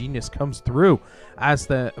of the genius comes through. Ask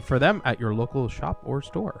for them at your local shop or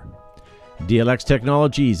store. DLX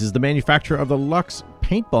Technologies is the manufacturer of the Lux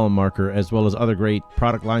paintball marker, as well as other great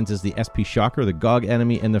product lines as the SP Shocker, the GOG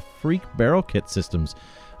Enemy, and the Freak Barrel Kit systems.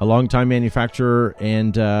 A longtime manufacturer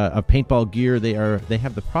and of paintball gear, they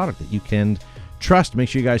have the product that you can trust. Make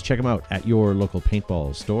sure you guys check them out at your local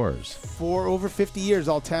paintball stores. For over 50 years,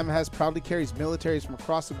 Altama has proudly carried militaries from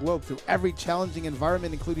across the globe through every challenging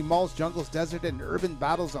environment, including malls, jungles, desert, and urban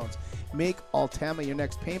battle zones. Make Altama your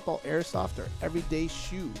next paintball, airsoft, or everyday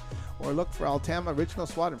shoe. Or look for Altama Original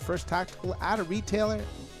SWAT and First Tactical at a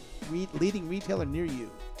leading retailer near you.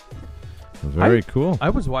 Very cool. I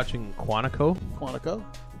was watching Quantico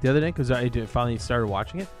the other day because I finally started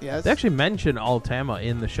watching it. Yes. They actually mentioned Altama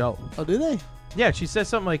in the show. Oh, do they? Yeah, she says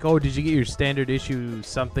something like, "Oh, did you get your standard issue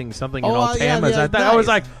something in Oh, yeah, Altama's?" yeah, I was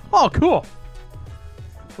nice. like, "Oh, cool."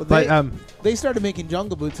 Well, But they started making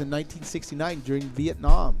jungle boots in 1969 during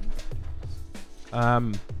Vietnam.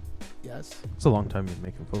 Yes, it's a long time you've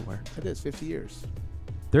been making footwear. it is 50 years.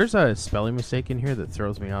 There's a spelling mistake in here that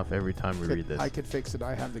throws me off every time we read this. I could fix it.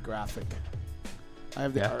 I have the graphic. I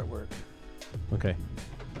have the artwork. Okay.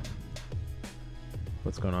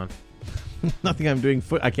 What's going on? Nothing. I'm doing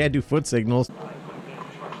foot. I can't do foot signals.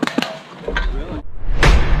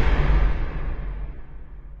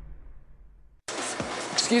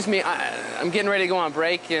 Excuse me, I'm getting ready to go on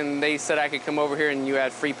break, and they said I could come over here and you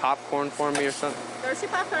had free popcorn for me or something. There's your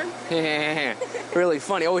popcorn. Really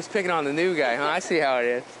funny. Always picking on the new guy, huh? I see how it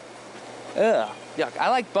is. Ugh. Yuck. I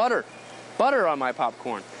like butter. Butter on my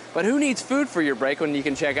popcorn. But who needs food for your break when you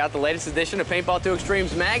can check out the latest edition of Paintball 2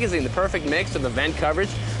 Extremes magazine, the perfect mix of event coverage,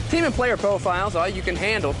 team and player profiles, all you can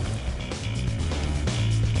handle.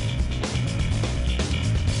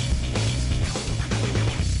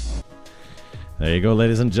 There you go,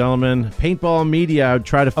 ladies and gentlemen. Paintball Media. I would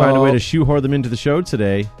try to find a way to shoehorn them into the show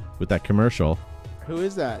today with that commercial. Who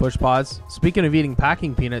is that? Push pause. Speaking of eating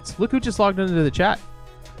packing peanuts, look who just logged into the chat.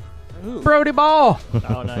 Who? Brody Ball.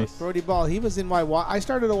 Oh, nice. Brody Ball. He was in my I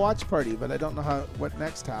started a watch party, but I don't know what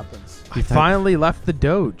next happens. He finally left the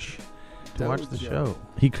Doge to watch the Doge. show.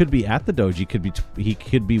 He could be at the Doge. He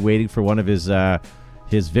could be waiting for one of his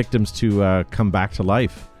victims to come back to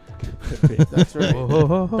life. That's right.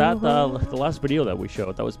 That the last video that we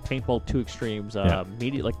showed, that was Paintball 2 Extremes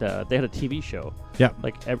media. Like they had a TV show. Yeah.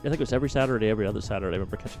 Like I think it was every Saturday, every other Saturday. I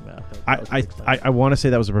remember catching that. That was really exciting. I want to say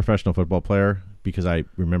that was a professional football player because I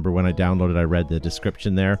remember when I downloaded, I read the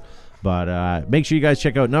description there. But make sure you guys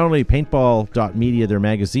check out not only paintball.media, their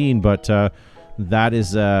magazine, but that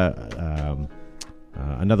is another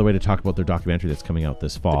way to talk about their documentary that's coming out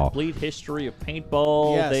this fall. Complete history of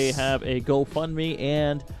paintball. Yes. They have a GoFundMe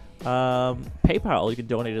and PayPal. You can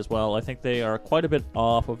donate as well. I think they are quite a bit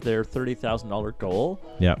off of their $30,000 goal.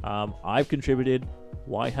 Yeah. I've contributed.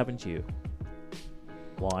 Why haven't you?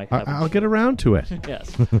 Why haven't I'll you? get around to it.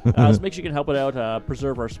 Yes. So make sure you can help it out,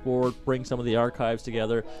 preserve our sport, bring some of the archives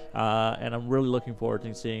together. And I'm really looking forward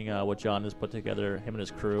to seeing what John has put together, him and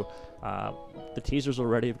his crew. The teasers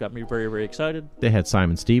already have got me very, very excited. They had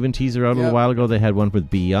Simon Steven teaser out a little while ago. They had one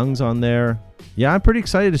with B. Youngs on there. Yeah, I'm pretty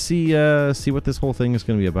excited to see what this whole thing is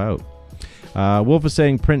going to be about. Wolf is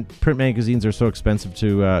saying print magazines are so expensive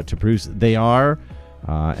to produce. They are,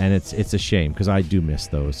 and it's a shame because I do miss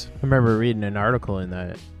those. I remember reading an article in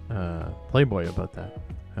that Playboy about that,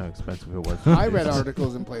 how expensive it was. I read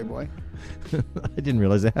articles in Playboy. I didn't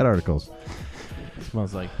realize they had articles.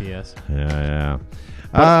 Smells like BS. Yeah.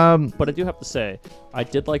 But I do have to say, I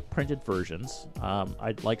did like printed versions.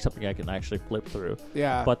 I'd like something I can actually flip through.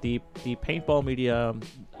 Yeah. But the paintball media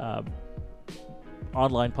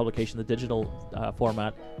online publication, the digital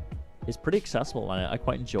format, is pretty accessible, and I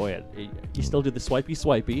quite enjoy it. You still do the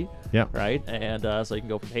swipey, Yeah. right? And so you can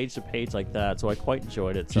go from page to page like that. So I quite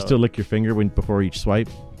enjoyed it. Do you still lick your finger before each swipe?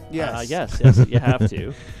 Yes. Yes, you have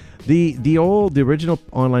to. The original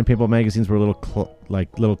online paintball magazines were a little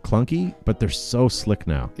clunky, but they're so slick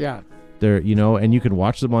now. Yeah. They're and you can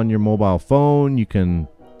watch them on your mobile phone. You can,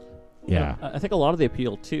 yeah. I think a lot of the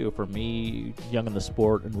appeal too for me, young in the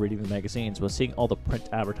sport and reading the magazines, was seeing all the print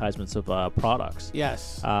advertisements of products.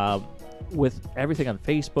 Yes. With everything on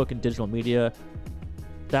Facebook and digital media,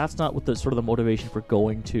 that's not what the sort of the motivation for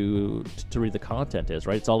going to read the content is,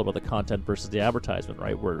 right? It's all about the content versus the advertisement,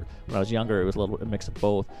 right? Where when I was younger, it was a mix of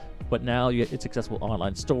both. But now it's accessible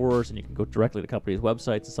online stores, and you can go directly to companies'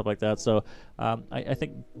 websites and stuff like that. So I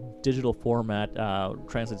think digital format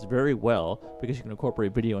translates very well because you can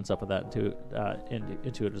incorporate video and stuff like that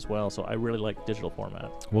into it as well. So I really like digital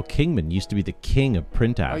format. Well, Kingman used to be the king of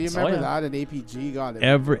print ads. Oh, you remember that? And APG got it.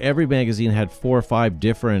 Every magazine had 4 or 5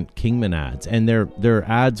 different Kingman ads, and their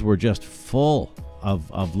ads were just full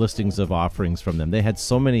of listings of offerings from them. They had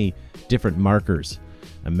so many different markers,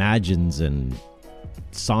 Imagines and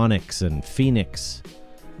Sonics and Phoenix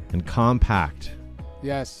and Compact.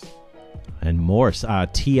 Yes. And more.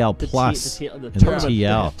 TL Plus the and tournament,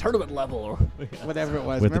 TL. Tournament level. Or Whatever it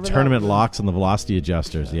was. With the tournament locks and the velocity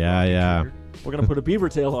adjusters. Yeah. We're going to put a beaver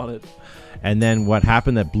tail on it. And then what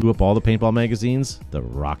happened that blew up all the paintball magazines? The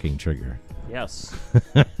rocking trigger. Yes.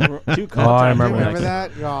 I remember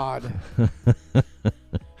that? God.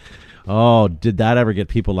 Oh, did that ever get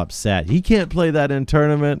people upset? He can't play that in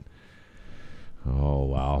tournament. Oh,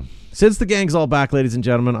 wow. Since the gang's all back, ladies and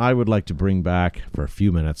gentlemen, I would like to bring back, for a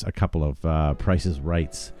few minutes, a couple of Price's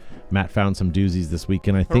Rights. Matt found some doozies this week,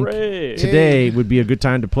 and I think Hooray. today would be a good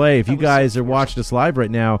time to play. If you guys are watching us live right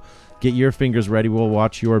now, get your fingers ready. We'll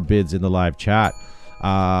watch your bids in the live chat.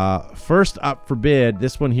 First up for bid,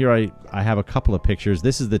 this one here, I have a couple of pictures.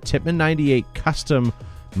 This is the Tippmann 98 Custom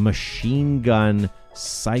Machine Gun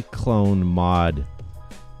Cyclone Mod.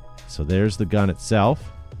 So there's the gun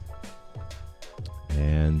itself.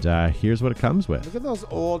 And here's what it comes with. Look at those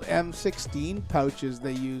old M16 pouches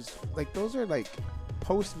they use. Like, those are like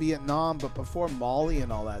post-Vietnam, but before Molly and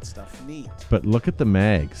all that stuff. Neat. But look at the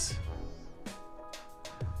mags.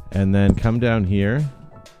 And then come down here.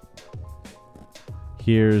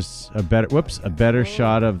 Here's a better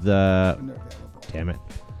shot of the... Damn it.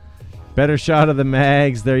 Better shot of the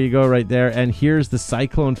mags. There you go right there. And here's the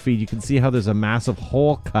cyclone feed. You can see how there's a massive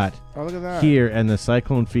hole cut look at that. here, and the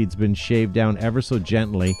cyclone feed's been shaved down ever so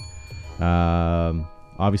gently.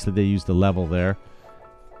 Obviously, they used the level there.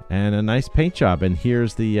 And a nice paint job. And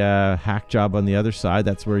here's the hack job on the other side.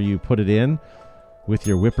 That's where you put it in with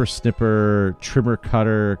your whippersnipper trimmer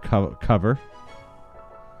cutter cover.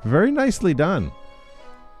 Very nicely done.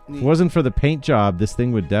 If it wasn't for the paint job, this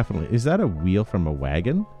thing would definitely... Is that a wheel from a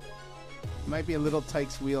wagon? Might be a Little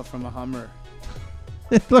Tykes wheel from a Hummer.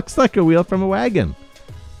 It looks like a wheel from a wagon.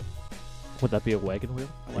 Would that be a wagon wheel?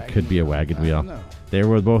 It could be a wagon I wheel. don't know. They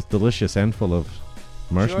were both delicious and full of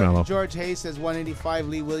marshmallow. George Hayes says 185.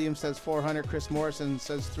 Lee Williams says 400. Chris Morrison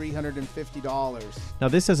says $350. Now,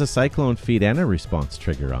 this has a cyclone feed and a response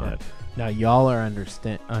trigger on it. Now, y'all are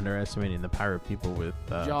underestimating the power of people with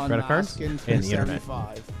John credit cards Maskin, and the internet.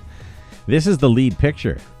 375. This is the lead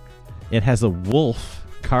picture. It has a wolf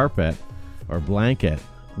carpet or blanket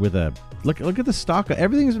with a... Look at the stock.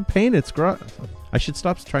 Everything's been painted. It's gross. I should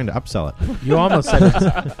stop trying to upsell it. You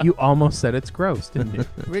almost said it's gross, didn't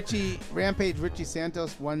you? Rampage Richie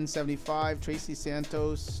Santos 175. Tracy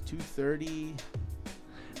Santos 230.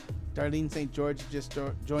 Darlene St. George just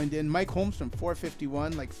joined in. Mike Holmes from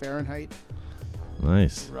 451, like Fahrenheit.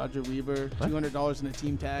 Nice. Roger Weaver, $200 in a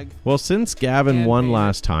team tag. Well, since Gavin And won Vader.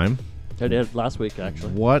 last time... I did last week,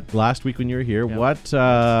 actually. Last week when you were here, Yeah. what...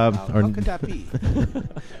 How could that be?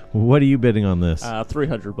 What are you bidding on this?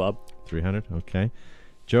 300, Bob. 300, okay.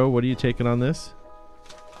 Joe, what are you taking on this?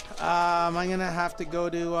 I'm going to have to go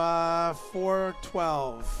to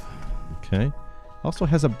 412. Okay. Also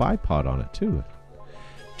has a bipod on it, too.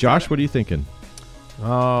 Josh, what are you thinking?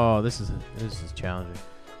 Oh, this is challenging.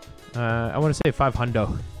 I want to say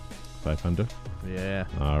 500. 500. Yeah.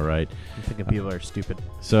 All right. I'm thinking people are stupid.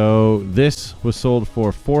 So this was sold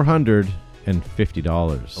for $450.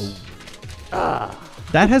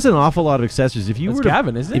 That has an awful lot of accessories. If you That's were to,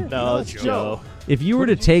 Gavin, isn't it? No, it's Joe. if you were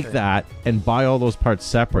to take that and buy all those parts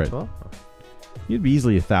separate, Well, you'd be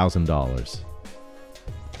easily $1,000.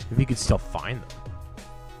 if you could still find them.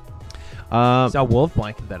 Um, Sell wolf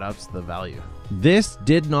blanket, that ups the value. This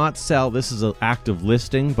did not sell. This is an active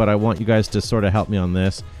listing, but I want you guys to sort of help me on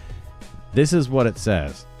this. This is what it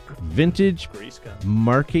says. Vintage Grease gun.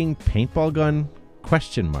 marking paintball gun ?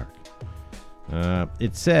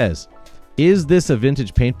 It says, is this a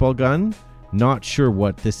vintage paintball gun? Not sure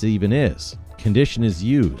what this even is. Condition is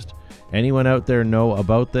used. Anyone out there know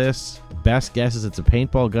about this? Best guess is it's a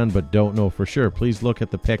paintball gun, but don't know for sure. Please look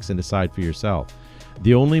at the pics and decide for yourself.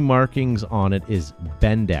 The only markings on it is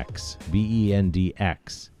Bendix,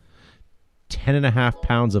 Bendx. 10.5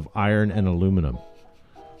 pounds of iron and aluminum.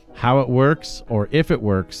 How it works, or if it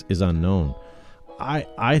works, is unknown.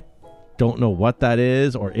 I don't know what that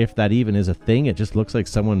is, or if that even is a thing. It just looks like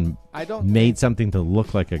someone I don't made something to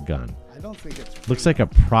look like a gun. I don't think it's Looks like a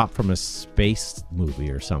prop from a space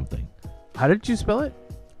movie or something. How did you spell it?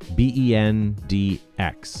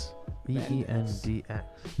 Bendx. Bendx.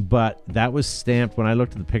 But that was stamped, when I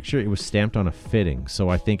looked at the picture, it was stamped on a fitting. So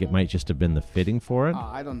I think it might just have been the fitting for it.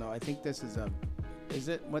 I don't know. I think this is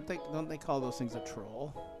don't they call those things a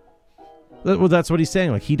troll? Well, that's what he's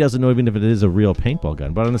saying. Like, he doesn't know even if it is a real paintball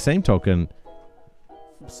gun. But on the same token,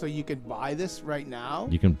 So you could buy this right now?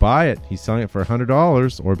 you can buy it. He's selling it for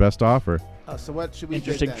 $100 or best offer. So what should we bid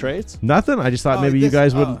Interesting then? trades. Nothing. I just thought Oh, maybe you this-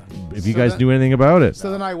 guys would, oh. if you So guys then- knew anything about it.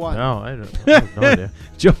 So then I won. No, I have no idea.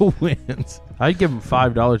 Joe wins. I'd give him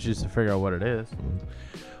 $5 just to figure out what it is.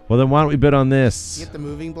 Well, then why don't we bid on You this? get the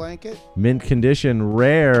moving blanket? Mint condition,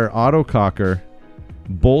 rare autococker,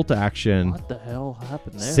 bolt action, What the hell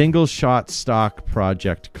happened there? single shot stock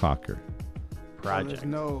project cocker. Oh, there's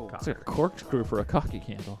no. It's like a corkscrew for a cocky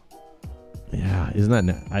candle. Yeah, isn't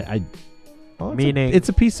that? Meaning- it's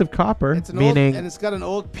a piece of copper. It's an Meaning- old, and it's got an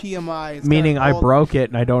old PMI. It's got Meaning an I old- broke it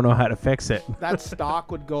and I don't know how to fix it. That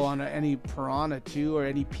stock would go on any Piranha 2 or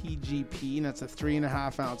any PGP, and that's a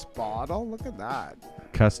 3.5 ounce bottle. Look at that.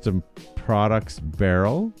 Custom products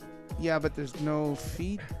barrel. Yeah, but there's no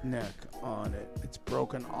feed neck on it. It's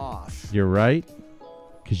broken off. You're right,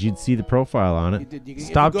 because you'd see the profile on it.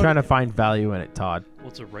 Stop trying to find value in it, Todd. Well,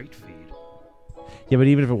 it's a right feed. Yeah, but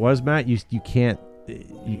even if it was, Matt, you can't. It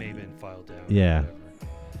may have been filed down. or Yeah. whatever.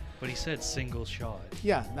 But he said single shot.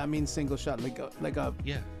 Yeah, that means single shot. Like a.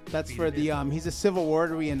 Yeah. That's feed for it the in. He's a Civil War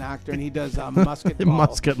reenactor, and he does musket ball.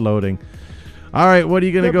 Musket loading. All right, what are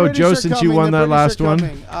you gonna The go, British Joe? are Since you coming, won the that British last are one.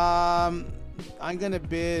 coming. I'm gonna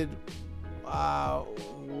bid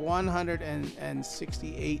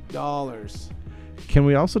 $168. Can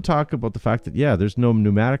we also talk about the fact that there's no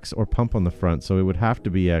pneumatics or pump on the front, so it would have to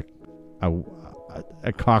be a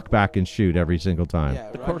cock back and shoot every single time.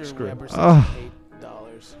 Yeah, The Roger corkscrew. Weber says Oh.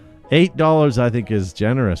 $8. $8, I think, is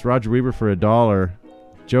generous. Roger Weber for $1.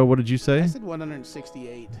 Joe, what did you I say? said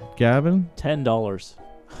 168. Gavin, $10.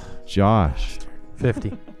 Josh,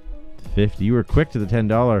 50. 50. You were quick to the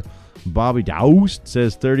 $10. Bobby Doust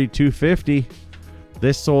says $32.50.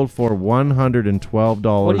 This sold for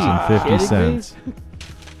 $112.50.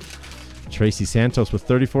 Tracy Santos with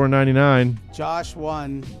 $34.99. Josh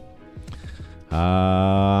won. All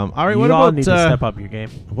right, You what all about need to step up your game.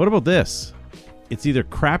 What about this? It's either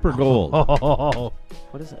crap or gold. Oh,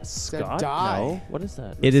 What is that? that Scott? dye? No. What is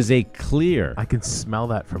that? It is a clear I can smell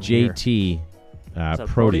that from here. JT Is that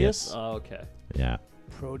Proteus. Oh, okay. Yeah.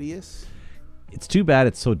 Proteus. It's too bad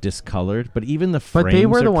it's so discolored, but even the frames But they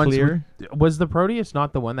were are the ones. clear. Was the Proteus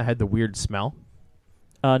not the one that had the weird smell?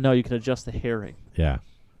 No, you can adjust the hearing. Yeah.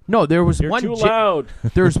 No, there was You're one. too loud.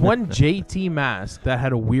 There's one JT mask that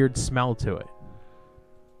had a weird smell to it.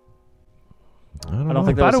 I don't I know. don't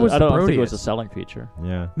think thought that it was. was I the don't think it was a Proteus. selling feature.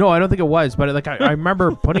 Yeah. No, I don't think it was, but like I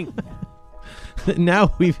remember putting.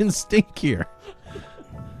 Now even stinkier.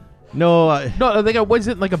 No, No, I think it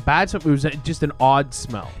wasn't like a bad smell. It was just an odd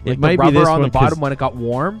smell. It Like might the be rubber this on the one 'cause- bottom when it got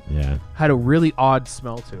warm yeah. had a really odd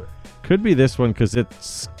smell to it. Could be this one because it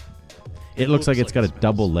looks like it's got a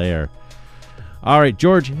double layer. All right,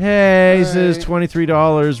 George Hayes says Hey.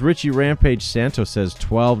 $23. Richie Rampage Santos says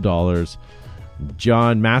 $12.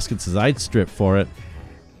 John Maskin says I'd strip for it.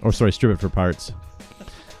 Or sorry, strip it for parts.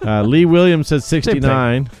 Lee Williams says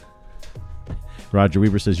 $69. Roger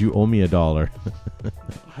Weaver says you owe me $1.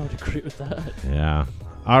 I would agree with that. Yeah.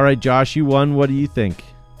 All right, Josh, you won. What do you think?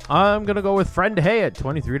 I'm gonna go with Friend Hay at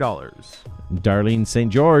 $23. Darlene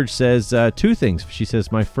St. George says two things. She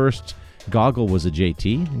says, my first Goggle was a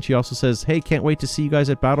JT, and she also says, "Hey, can't wait to see you guys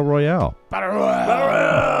at Battle Royale." Battle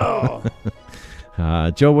Royale.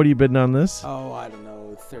 Joe, what are you bidding on this? Oh, I don't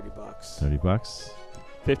know, $30. $30.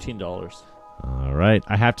 $15. All right.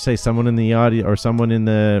 I have to say, someone in the audio or someone in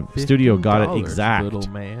the studio got it exact. Little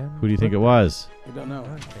man. Who do you think it was? I don't know.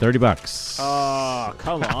 $30. Oh,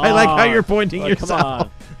 come on. I like how you're pointing Come yourself.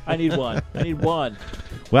 on. I need one.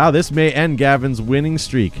 Wow, this may end Gavin's winning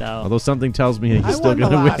streak. No. Although something tells me he's I still won the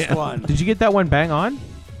going to last win. one. Did you get that one bang on?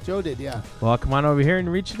 Joe did, yeah. Well, come on over here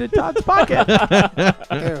and reach into Todd's pocket.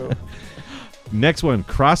 Ew. Next one,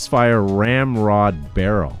 Crossfire Ramrod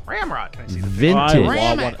Barrel. Ramrod. Vintage.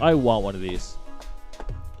 I want one of these.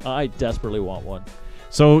 I desperately want one.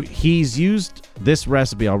 So he's used this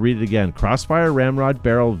recipe. I'll read it again. Crossfire Ramrod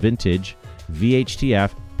Barrel Vintage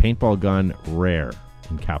VHTF Paintball Gun Rare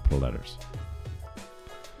in capital letters.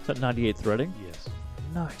 Is that 98 threading? Yes.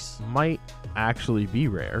 Nice. Might actually be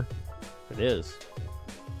rare. It is.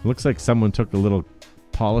 Looks like someone took a little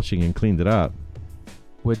polishing and cleaned it up.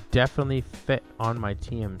 Would definitely fit on my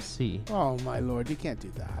TMC. Oh, my Lord. You can't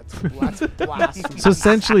do that. That's blasphemy. So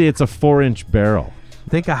essentially it's a 4-inch barrel.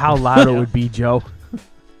 Think of how loud it would be, Joe.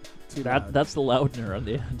 Too loud. That's the Loudner on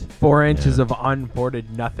the end. 4 inches of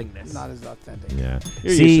unported nothingness. Not as authentic. Yeah.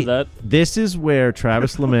 You're See, used to that. this is where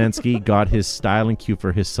Travis Lemansky got his styling cue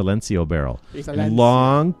for his Silencio barrel. Silencio.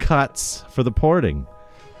 Long cuts for the porting.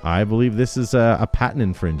 I believe this is a patent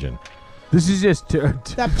infringing. This is just That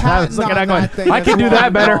Travis patent looking on at going, that thing I is can do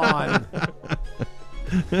that long better.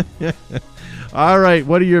 gone. All right,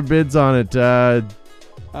 what are your bids on it?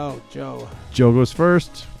 Oh, Joe. Joe goes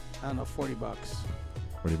first. I don't know, $40.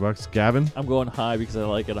 $40. Gavin? I'm going high because I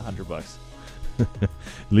like it. $100.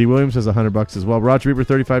 Lee Williams says $100 as well. Roger Reaper,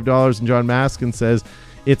 $35. And John Maskin says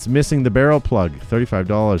it's missing the barrel plug,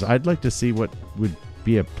 $35. I'd like to see what would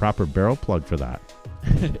be a proper barrel plug for that.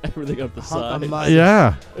 Everything up the Hunk of side. mud.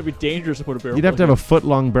 Yeah. It'd be dangerous to put a barrel. You'd have to have a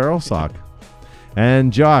foot-long barrel sock.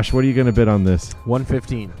 And Josh, what are you going to bid on this?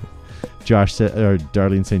 115. Josh said, or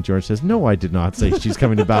Darlene St. George says, "No, I did not say she's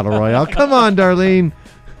coming to Battle Royale. Come on, Darlene."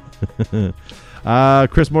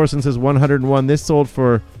 Chris Morrison says 101. This sold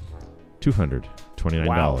for $229.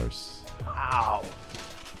 Wow.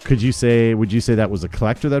 Would you say that was a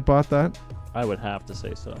collector that bought that? I would have to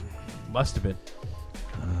say so. Must have been.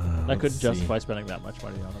 I couldn't justify spending that much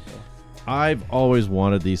money on it, though. I've always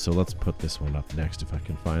wanted these, so let's put this one up next if I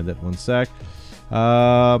can find it. One sec.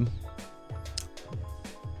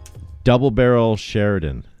 Double barrel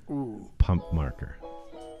Sheridan Ooh. pump marker.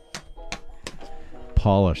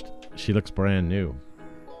 Polished. She looks brand new.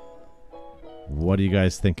 What are you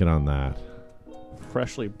guys thinking on that?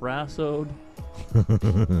 Freshly brassoed.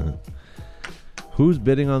 Who's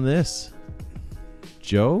bidding on this?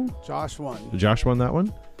 Joe? Josh won. Josh won that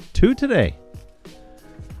one? 2 today.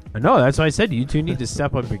 No, that's why I said you two need to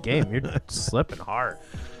step up your game. You're slipping hard.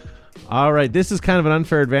 All right, this is kind of an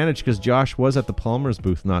unfair advantage because Josh was at the Palmer's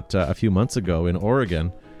booth not a few months ago in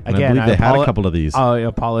Oregon. And Again, I believe they had a couple of these. I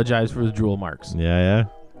apologize for the drool marks. Yeah.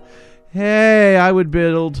 Hey, I would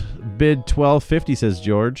bid $12.50, says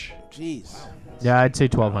George. Jeez. Yeah, I'd say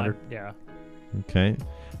 1,200. Yeah. Okay.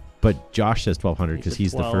 But Josh says 1,200 because He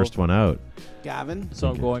he's said the 12. first one out. Gavin. So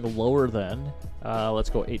Okay. I'm going lower then. Let's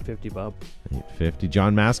go $850, Bob. $8.50.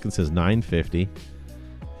 John Maskin says $9.50.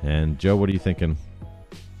 And Joe, what are you thinking?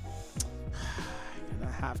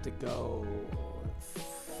 I have to go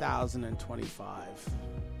 1,025.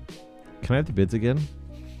 Can I have the bids again?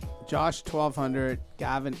 Josh 1,200,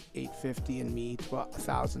 Gavin 850, and me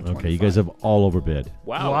 1,025. Okay, you guys have all overbid.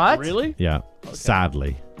 Wow. What? Really? Yeah,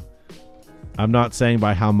 sadly. I'm not saying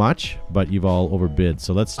by how much, but you've all overbid.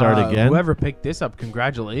 So let's start again. Whoever picked this up,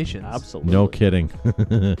 congratulations. Absolutely. No kidding.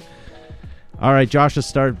 All right, Josh, let's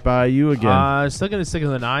start by you again. Still going to stick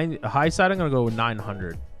with the 9. High side, I'm going to go with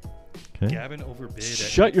 900. Okay. Gavin overbid. at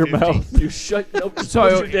Shut your 850. mouth. You shut no, So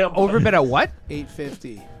your damn mouth. overbid at what?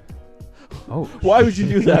 850. Oh, Why would you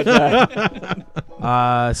do that,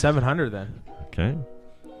 Matt? 700 then. Okay.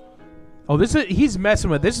 Oh, he's messing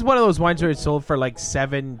with. This is one of those wines where it sold for like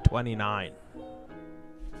 $729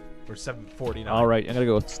 or $749. All right, I'm gonna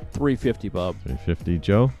go with $350, Bob. $350,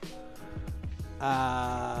 Joe.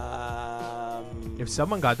 If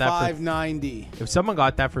someone got that $590.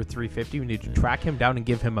 for $350, we need to track him down and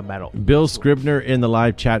give him a medal. Bill Scribner in the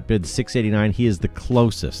live chat bid $689. He is the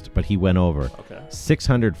closest, but he went over. Okay.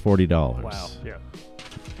 $640. Wow. Yeah.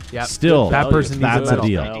 Yeah, Still, that person needs that's a a medal.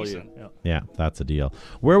 deal. Value. Yeah. Yeah, that's a deal.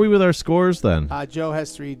 Where are we with our scores then? Joe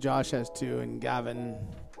has 3, Josh has 2, and Gavin.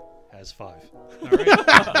 Has 5. All right.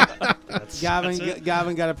 That's it.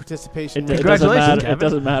 Gavin got a participation. It rating. doesn't Congratulations, matter. Kevin. It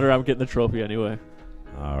doesn't matter. I'm getting the trophy anyway.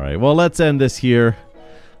 All right. Well, let's end this here.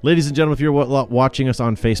 Ladies and gentlemen, if you're watching us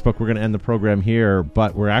on Facebook, we're going to end the program here,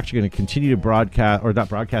 but we're actually going to continue to broadcast, or not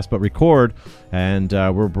broadcast, but record, and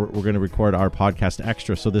we're going to record our podcast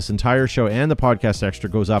extra. So this entire show and the podcast extra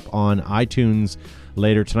goes up on iTunes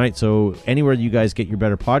later tonight. So anywhere you guys get your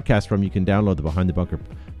better podcast from, you can download the Behind the Bunker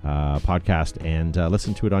podcast and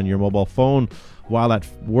listen to it on your mobile phone while at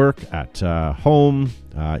work, at home,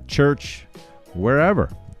 church, wherever.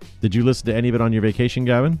 Did you listen to any of it on your vacation,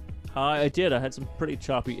 Gavin? I did. I had some pretty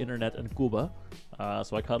choppy internet in Cuba,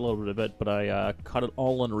 so I caught a little bit of it, but I caught it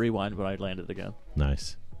all on rewind when I landed again.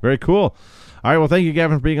 Nice. Very cool. All right, well, thank you,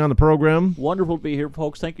 Gavin, for being on the program. Wonderful to be here,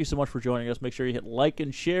 folks. Thank you so much for joining us. Make sure you hit like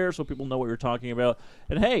and share so people know what you're talking about.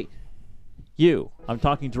 And hey, I'm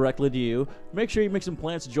talking directly to you. Make sure you make some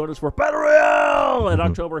plans to join us for Battle Royale in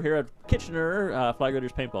October here at Kitchener Flag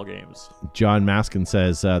Raiders Paintball Games. John Maskin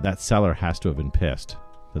says that seller has to have been pissed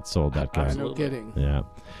that sold that guy. No kidding. Yeah.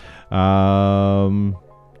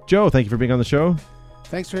 Joe, thank you for being on the show.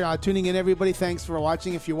 Thanks for tuning in, everybody. Thanks for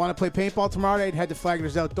watching. If you want to play paintball tomorrow night, head to Flag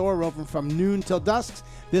Raiders Outdoor. We're open from noon till dusk.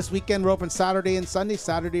 This weekend, we're open Saturday and Sunday.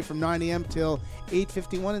 Saturday from 9 a.m. till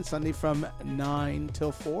 8:51, and Sunday from 9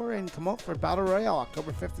 till 4. And come out for Battle Royale,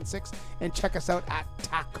 October 5th and 6th. And check us out at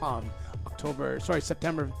TACCON,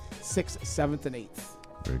 September 6th, 7th, and 8th.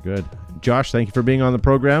 Very good. Josh, thank you for being on the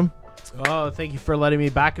program. Oh, thank you for letting me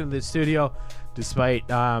back into the studio, despite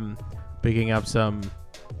picking up some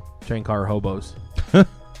train car hobos.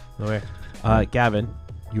 Gavin,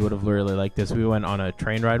 you would have really liked this. We went on a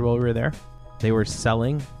train ride while we were there. They were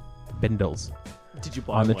selling bindles. Did you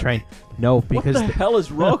buy on the one? train? No, because what the hell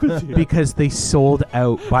is wrong with you? Because they sold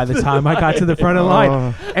out by the time I got to the front of the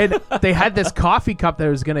line, and they had this coffee cup that I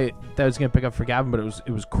was gonna pick up for Gavin, but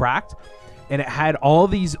it was cracked, and it had all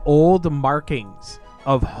these old markings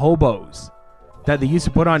of hobos that they used to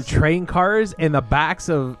put on train cars in the backs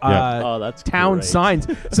of that's town great. signs.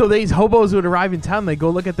 So these hobos would arrive in town, they go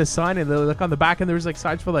look at the sign, and they look on the back, and there was like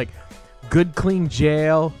signs for like good clean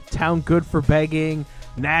jail, town good for begging,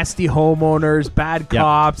 nasty homeowners, bad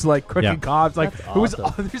cops, like crooked cops. Like that's it was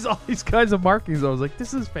awesome. there's all these kinds of markings. I was like,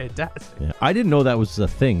 this is fantastic. Yeah, I didn't know that was a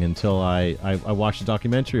thing until I watched a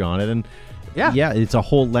documentary on it, and Yeah, it's a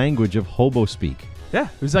whole language of hobo speak. Yeah,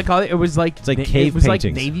 it was like cave it was like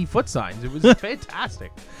paintings. Navy foot signs. It was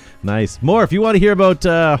fantastic. Nice. More, if you want to hear about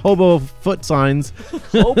hobo foot signs,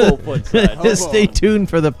 Hobo foot sign. stay tuned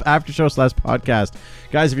for the after show / podcast.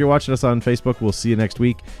 Guys, if you're watching us on Facebook, we'll see you next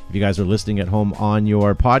week. If you guys are listening at home on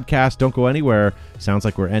your podcast, don't go anywhere. Sounds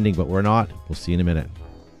like we're ending, but we're not. We'll see you in a minute.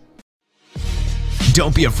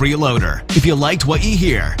 Don't be a freeloader. If you liked what you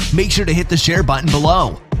hear, make sure to hit the share button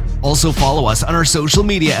below. Also follow us on our social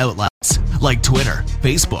media outlets like Twitter,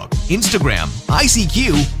 Facebook, Instagram,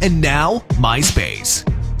 ICQ, and now MySpace.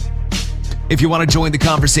 If you want to join the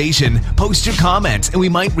conversation, post your comments and we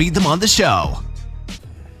might read them on the show.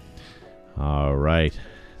 All right.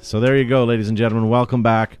 So there you go, ladies and gentlemen. Welcome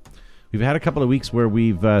back. We've had a couple of weeks where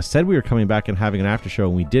we've said we were coming back and having an after show,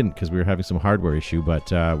 and we didn't because we were having some hardware issue,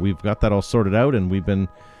 but we've got that all sorted out, and we've been,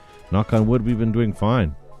 knock on wood, we've been doing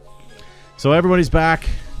fine. So everybody's back.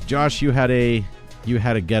 Josh, you had a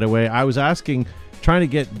getaway. I was trying to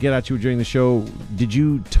get at you during the show. Did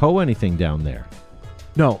you tow anything down there?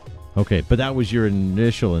 No, Okay, but that was your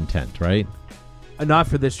initial intent, right? not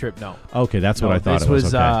for this trip. No. Okay, that's what I thought this it was.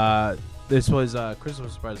 was Okay. this was a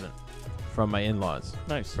Christmas present from my in-laws.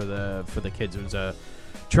 Nice. for the kids. It was a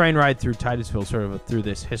train ride through Titusville, sort of through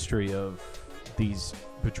this history of these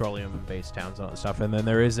petroleum-based towns and all that stuff. And then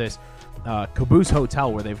there is this caboose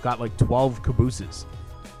hotel where they've got like 12 cabooses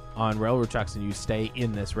on railroad tracks, and you stay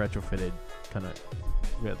in this retrofitted kind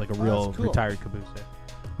of like a real that's cool. retired caboose. Yeah.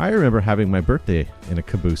 I remember having my birthday in a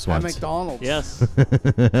caboose At once. McDonald's. Yes.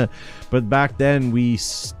 But back then,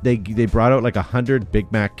 they brought out like 100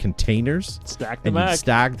 Big Mac containers. Stack the And you Mac.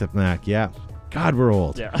 stacked the Mac, yeah. God, we're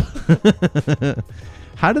old. Yeah.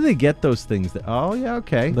 How do they get those things? Oh, yeah,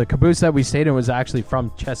 okay. The caboose that we stayed in was actually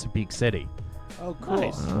from Chesapeake City, Oh, cool.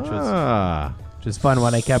 Nice. which is fun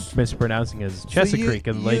when I kept mispronouncing it as Chesapeake,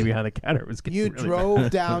 and the lady behind the counter was getting You really drove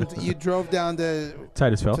mad. down. You drove down to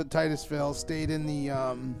Titusville Titusville. Stayed in the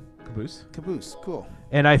caboose. caboose. Cool.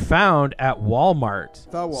 And I found at Walmart,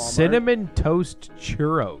 The Walmart. cinnamon toast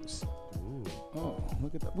churros, Oh,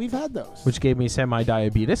 look at that. We've had those. which gave me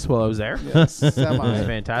semi-diabetes while I was there. Yes, It was semi.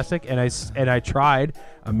 fantastic. And I tried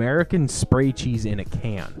American spray cheese in a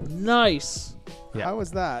can. Nice. Yeah. How was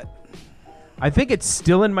that? I think it's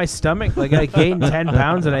still in my stomach. Like I gained 10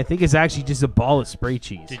 pounds, and I think it's actually just a ball of spray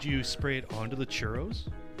cheese. Did you spray it onto the churros?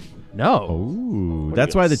 No. Ooh, are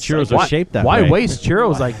that's you, why the a churros psycho? are shaped that Why way. waste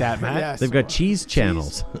churros like that, man? Yes. They've got cheese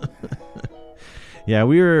channels. Yeah,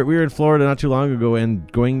 we were in Florida not too long ago, and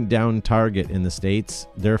going down Target in the States,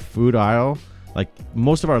 their food aisle, like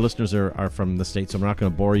most of our listeners are from the States, so I'm not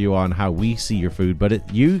going to bore you on how we see your food,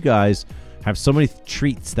 but you guys have so many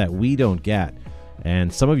treats that we don't get,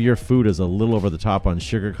 and some of your food is a little over the top on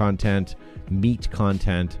sugar content, meat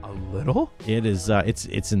content. A little? It is.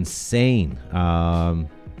 It's insane.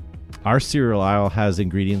 Our cereal aisle has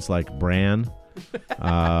ingredients like bran,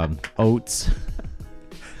 oats.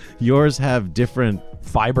 Yours have different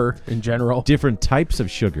Fiber in general. different types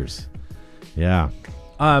of sugars. Yeah.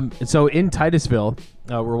 And so in Titusville,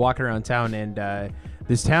 we're walking around town, and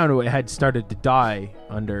this town had started to die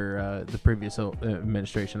under the previous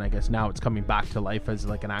administration. I guess now it's coming back to life as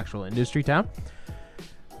like an actual industry town.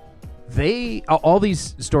 All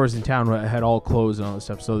these stores in town had all closed and all this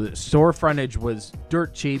stuff. So the store frontage was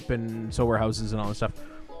dirt cheap, and so were houses and all this stuff.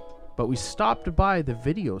 But we stopped by the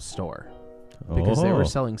video store because they were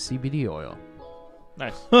selling CBD oil.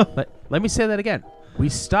 Nice. Let me say that again. We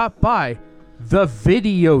stopped by the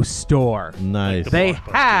video store. Nice. They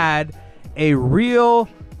had a real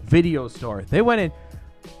video store. They went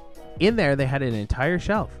in there. They had an entire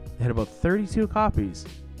shelf. They had about 32 copies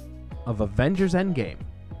of Avengers Endgame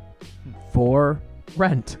for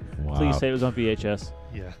rent. Wow. Please say it was on VHS.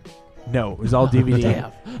 Yeah. No, it was all DVD.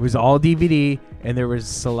 Damn. It was all DVD, and there was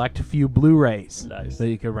select few Blu-rays Nice. that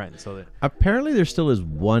you could rent. So that Apparently, there still is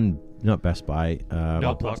one, not Best Buy.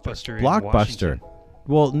 No, Blockbuster. In Blockbuster. Washington.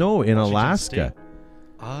 Well, no, in Washington Alaska.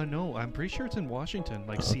 State. No, I'm pretty sure it's in Washington,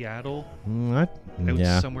 like Seattle. What? Out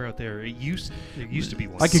Yeah. somewhere out there. There used to be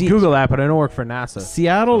one. I could Google that, but I don't work for NASA.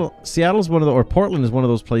 Seattle's one of the, or Portland is one of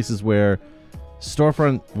those places where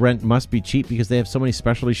storefront rent must be cheap because they have so many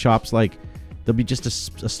specialty shops. Like there'll be just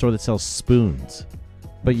a store that sells spoons,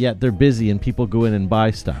 but yet they're busy and people go in and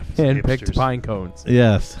buy stuff. And picked Hipsters. pine cones.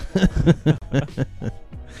 Yes.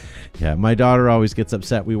 Yeah, my daughter always gets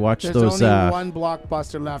upset. We watch There's those. only one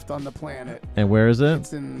Blockbuster left on the planet. And where is it?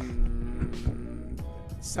 It's in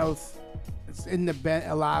South. It's in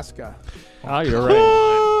Alaska. Oh, you're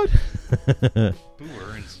right. Boo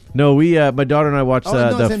earns. No, we. My daughter and I watched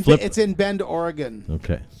the flip. It's in Bend, Oregon.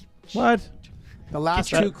 Okay. What? The last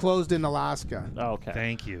two closed in Alaska. Okay.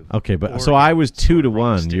 Thank you. Okay, but so Oregon. I was 2-1.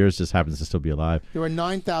 Roasted. Yours just happens to still be alive. There were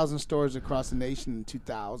 9,000 stores across the nation in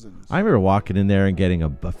 2000. I remember walking in there and getting a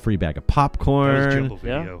free bag of That was popcorn. Jumbo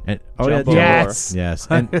Yeah. Video. And, Jumbo. Yes. yes,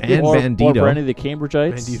 and Or Bandito. for any of the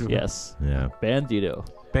Cambridgeites. Bandito. Yes. Yeah. Bandito.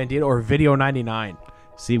 Bandito or Video 99.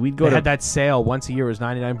 See, we'd go They to had that sale once a year. It was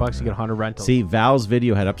 $99. You get 100 rentals. See, Val's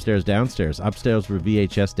Video had upstairs, downstairs. Upstairs were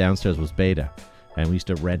VHS, downstairs was Beta, and we used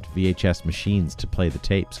to rent VHS machines to play the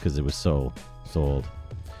tapes because it was so old.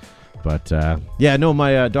 But yeah, no,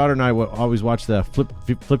 my daughter and I would always watch the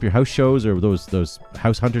flip your house shows or those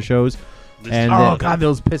house hunter shows. And oh God,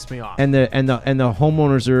 those piss me off. And the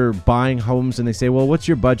homeowners are buying homes and they say, well, what's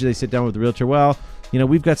your budget? They sit down with the realtor. Well,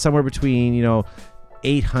 we've got somewhere between $800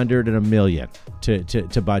 and $1 million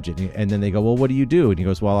to budget. And then they go, well, what do you do? And he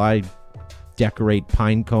goes, well, I decorate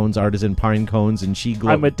pine cones, artisan pine cones, and she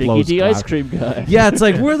I'm a blows Diggy D glass. ice cream guy. Yeah, it's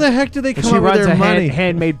like, where the heck do they come she up with runs their a money?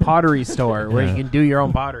 handmade pottery store where you can do your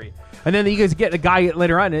own pottery. And then you guys get a guy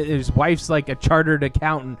later on. His wife's like a chartered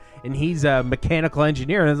accountant, and he's a mechanical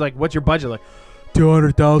engineer. And it's like, what's your budget? Like,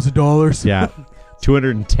 $200,000. Yeah,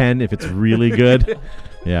 210 if it's really good.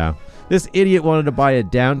 Yeah. This idiot wanted to buy a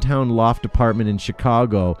downtown loft apartment in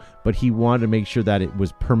Chicago, but he wanted to make sure that it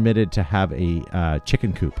was permitted to have a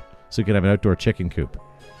chicken coop. So he could have an outdoor chicken coop.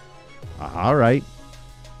 All right.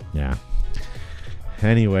 Yeah.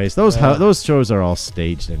 Anyways, those shows are all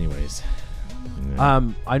staged anyways. Yeah.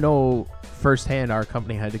 I know firsthand our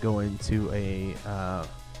company had to go into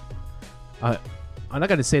I'm not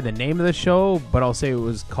going to say the name of the show, but I'll say it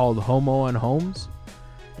was called Homo and Homes.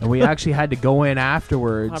 And we actually had to go in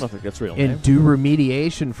afterwards I don't think that's real. and name. do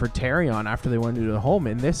remediation for Tarion after they went into the home.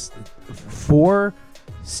 And this, for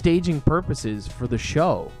staging purposes for the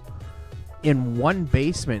show, in one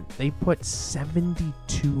basement, they put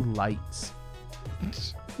 72 lights.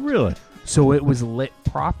 Really? So it was lit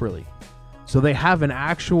properly. So they have an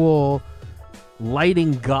actual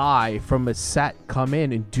lighting guy from a set come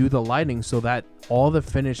in and do the lighting so that all the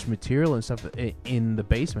finished material and stuff in the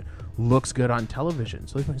basement looks good on television.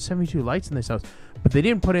 So they put 72 lights in this house, but they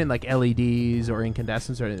didn't put in like LEDs or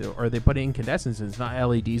incandescents, or they put incandescents and it's not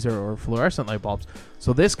LEDs or fluorescent light bulbs.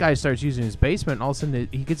 So this guy starts using his basement, and all of a sudden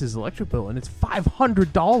he gets his electric bill and it's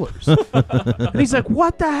 $500. And he's like,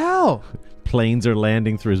 what the hell? Planes are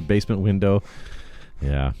landing through his basement window.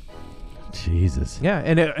 Yeah. Jesus. Yeah,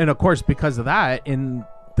 and of course, because of that, in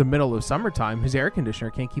the middle of summertime, his air conditioner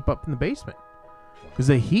can't keep up in the basement because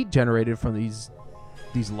the heat generated from these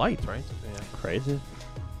these lights, right? Crazy.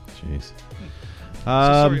 Jeez. So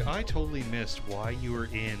sorry, I totally missed why you were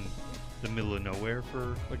in the middle of nowhere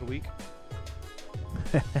for like a week.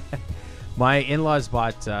 My in-laws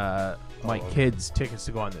bought my okay. kids tickets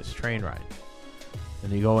to go on this train ride,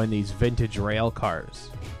 and you go in these vintage rail cars,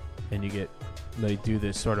 and they do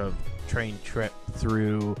this sort of train trip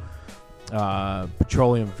through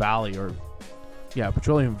Petroleum Valley,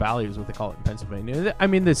 Petroleum Valley is what they call it in Pennsylvania. I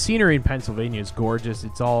mean, the scenery in Pennsylvania is gorgeous.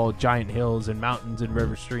 It's all giant hills and mountains and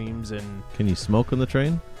river streams and Can you smoke on the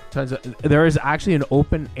train? tons of. There is actually an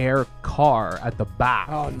open air car at the back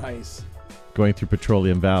Oh, nice. Going through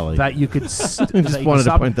Petroleum Valley. that you could. Just wanted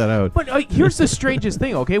to point that out. But here's the strangest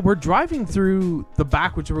thing. Okay, we're driving through the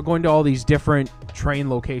back, which we're going to all these different train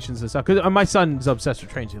locations and stuff. Because my son's obsessed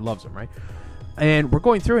with trains; he loves them, right? And we're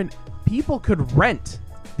going through, and people could rent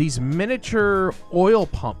these miniature oil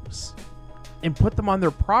pumps and put them on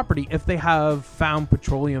their property if they have found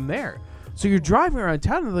petroleum there. So you're driving around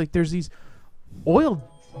town, and like there's these oil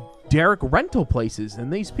derrick rental places,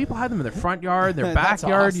 and these people have them in their front yard, their That's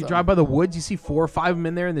backyard. You awesome. drive by the woods, you see 4 or 5 of them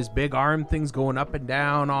in there, and this big arm thing's going up and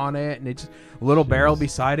down on it, and it's a little barrel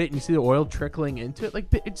beside it, and you see the oil trickling into it. Like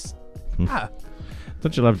it's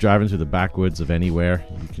Don't you love driving through the backwoods of anywhere?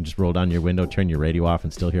 You can just roll down your window, turn your radio off,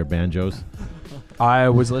 and still hear banjos. I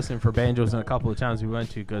was listening for banjos in a couple of towns we went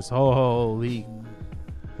to because holy,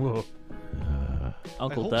 whoa. I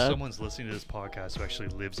Uncle hope Dad. someone's listening to this podcast who actually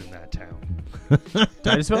lives in that town.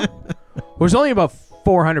 Titusville? There's only about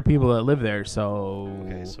 400 people that live there, so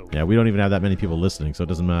Okay, so Yeah, we don't even have that many people listening, so it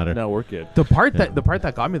doesn't matter. No, we're good. the part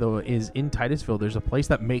that got me though is in Titusville. There's a place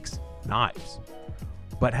that makes knives,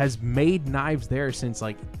 but has made knives there since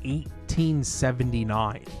like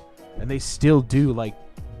 1879, and they still do like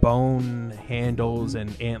bone handles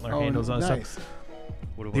and antler handles and stuff. nice.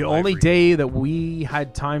 what about The only ivory? day that we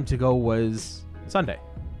had time to go was Sunday.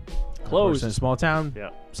 Closed. We're in a small town. Yeah.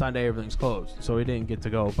 Sunday everything's closed, so we didn't get to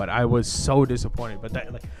go. But I was so disappointed.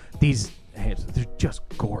 But these handles, they're just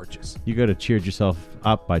gorgeous. You could have cheered yourself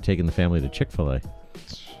up by taking the family to Chick-fil-A.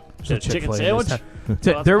 So Chicken Chick-fil-A in sandwich? this town.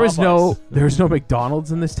 That's There was Popeyes. no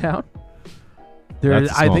McDonald's in this town.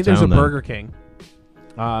 That's a I small think there's a town, then. Burger King,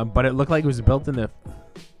 but it looked like it was built in the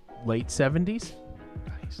late 70s.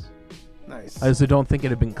 Nice. I also don't think it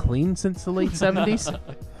had been cleaned since the late 70s.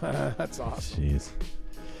 That's awesome. Jeez.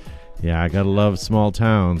 Yeah, I gotta love small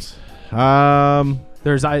towns.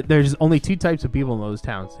 There's only two types of people in those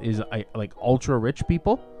towns: like ultra rich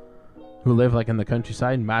people who live like in the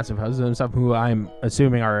countryside, in massive houses and stuff, who I'm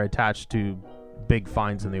assuming are attached to big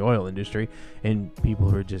finds in the oil industry, and people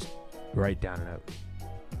who are just right down and out.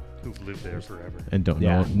 Who've lived there forever. And don't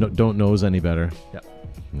Yeah. don't knows any better. Yep.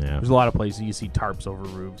 Yeah. There's a lot of places you see tarps over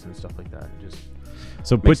roofs and stuff like that. It just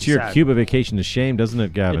So makes puts you your sad. Cuba vacation to shame, doesn't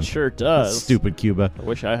it, Gavin? It sure does. Stupid Cuba. I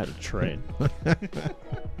wish I had a train.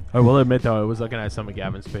 I will admit though, I was looking at some of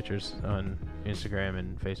Gavin's pictures on Instagram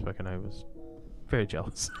and Facebook, and I was very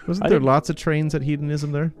jealous. Wasn't I there didn't- lots of trains at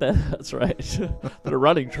Hedonism there? That's right. They're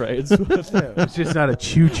running trains. It's just not a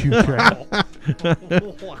choo-choo train.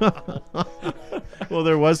 Well,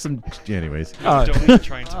 there was some. Anyways. Don't even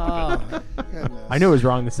try and talk about Oh, goodness. I knew it was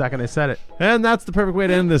wrong the second I said it. And that's the perfect way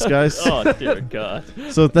to end this, guys. Oh, dear God.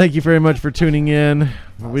 So thank you very much for tuning in.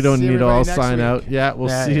 We don't see need to all everybody next sign week. out. Yeah, we'll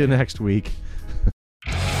Yeah, see you yeah. next week.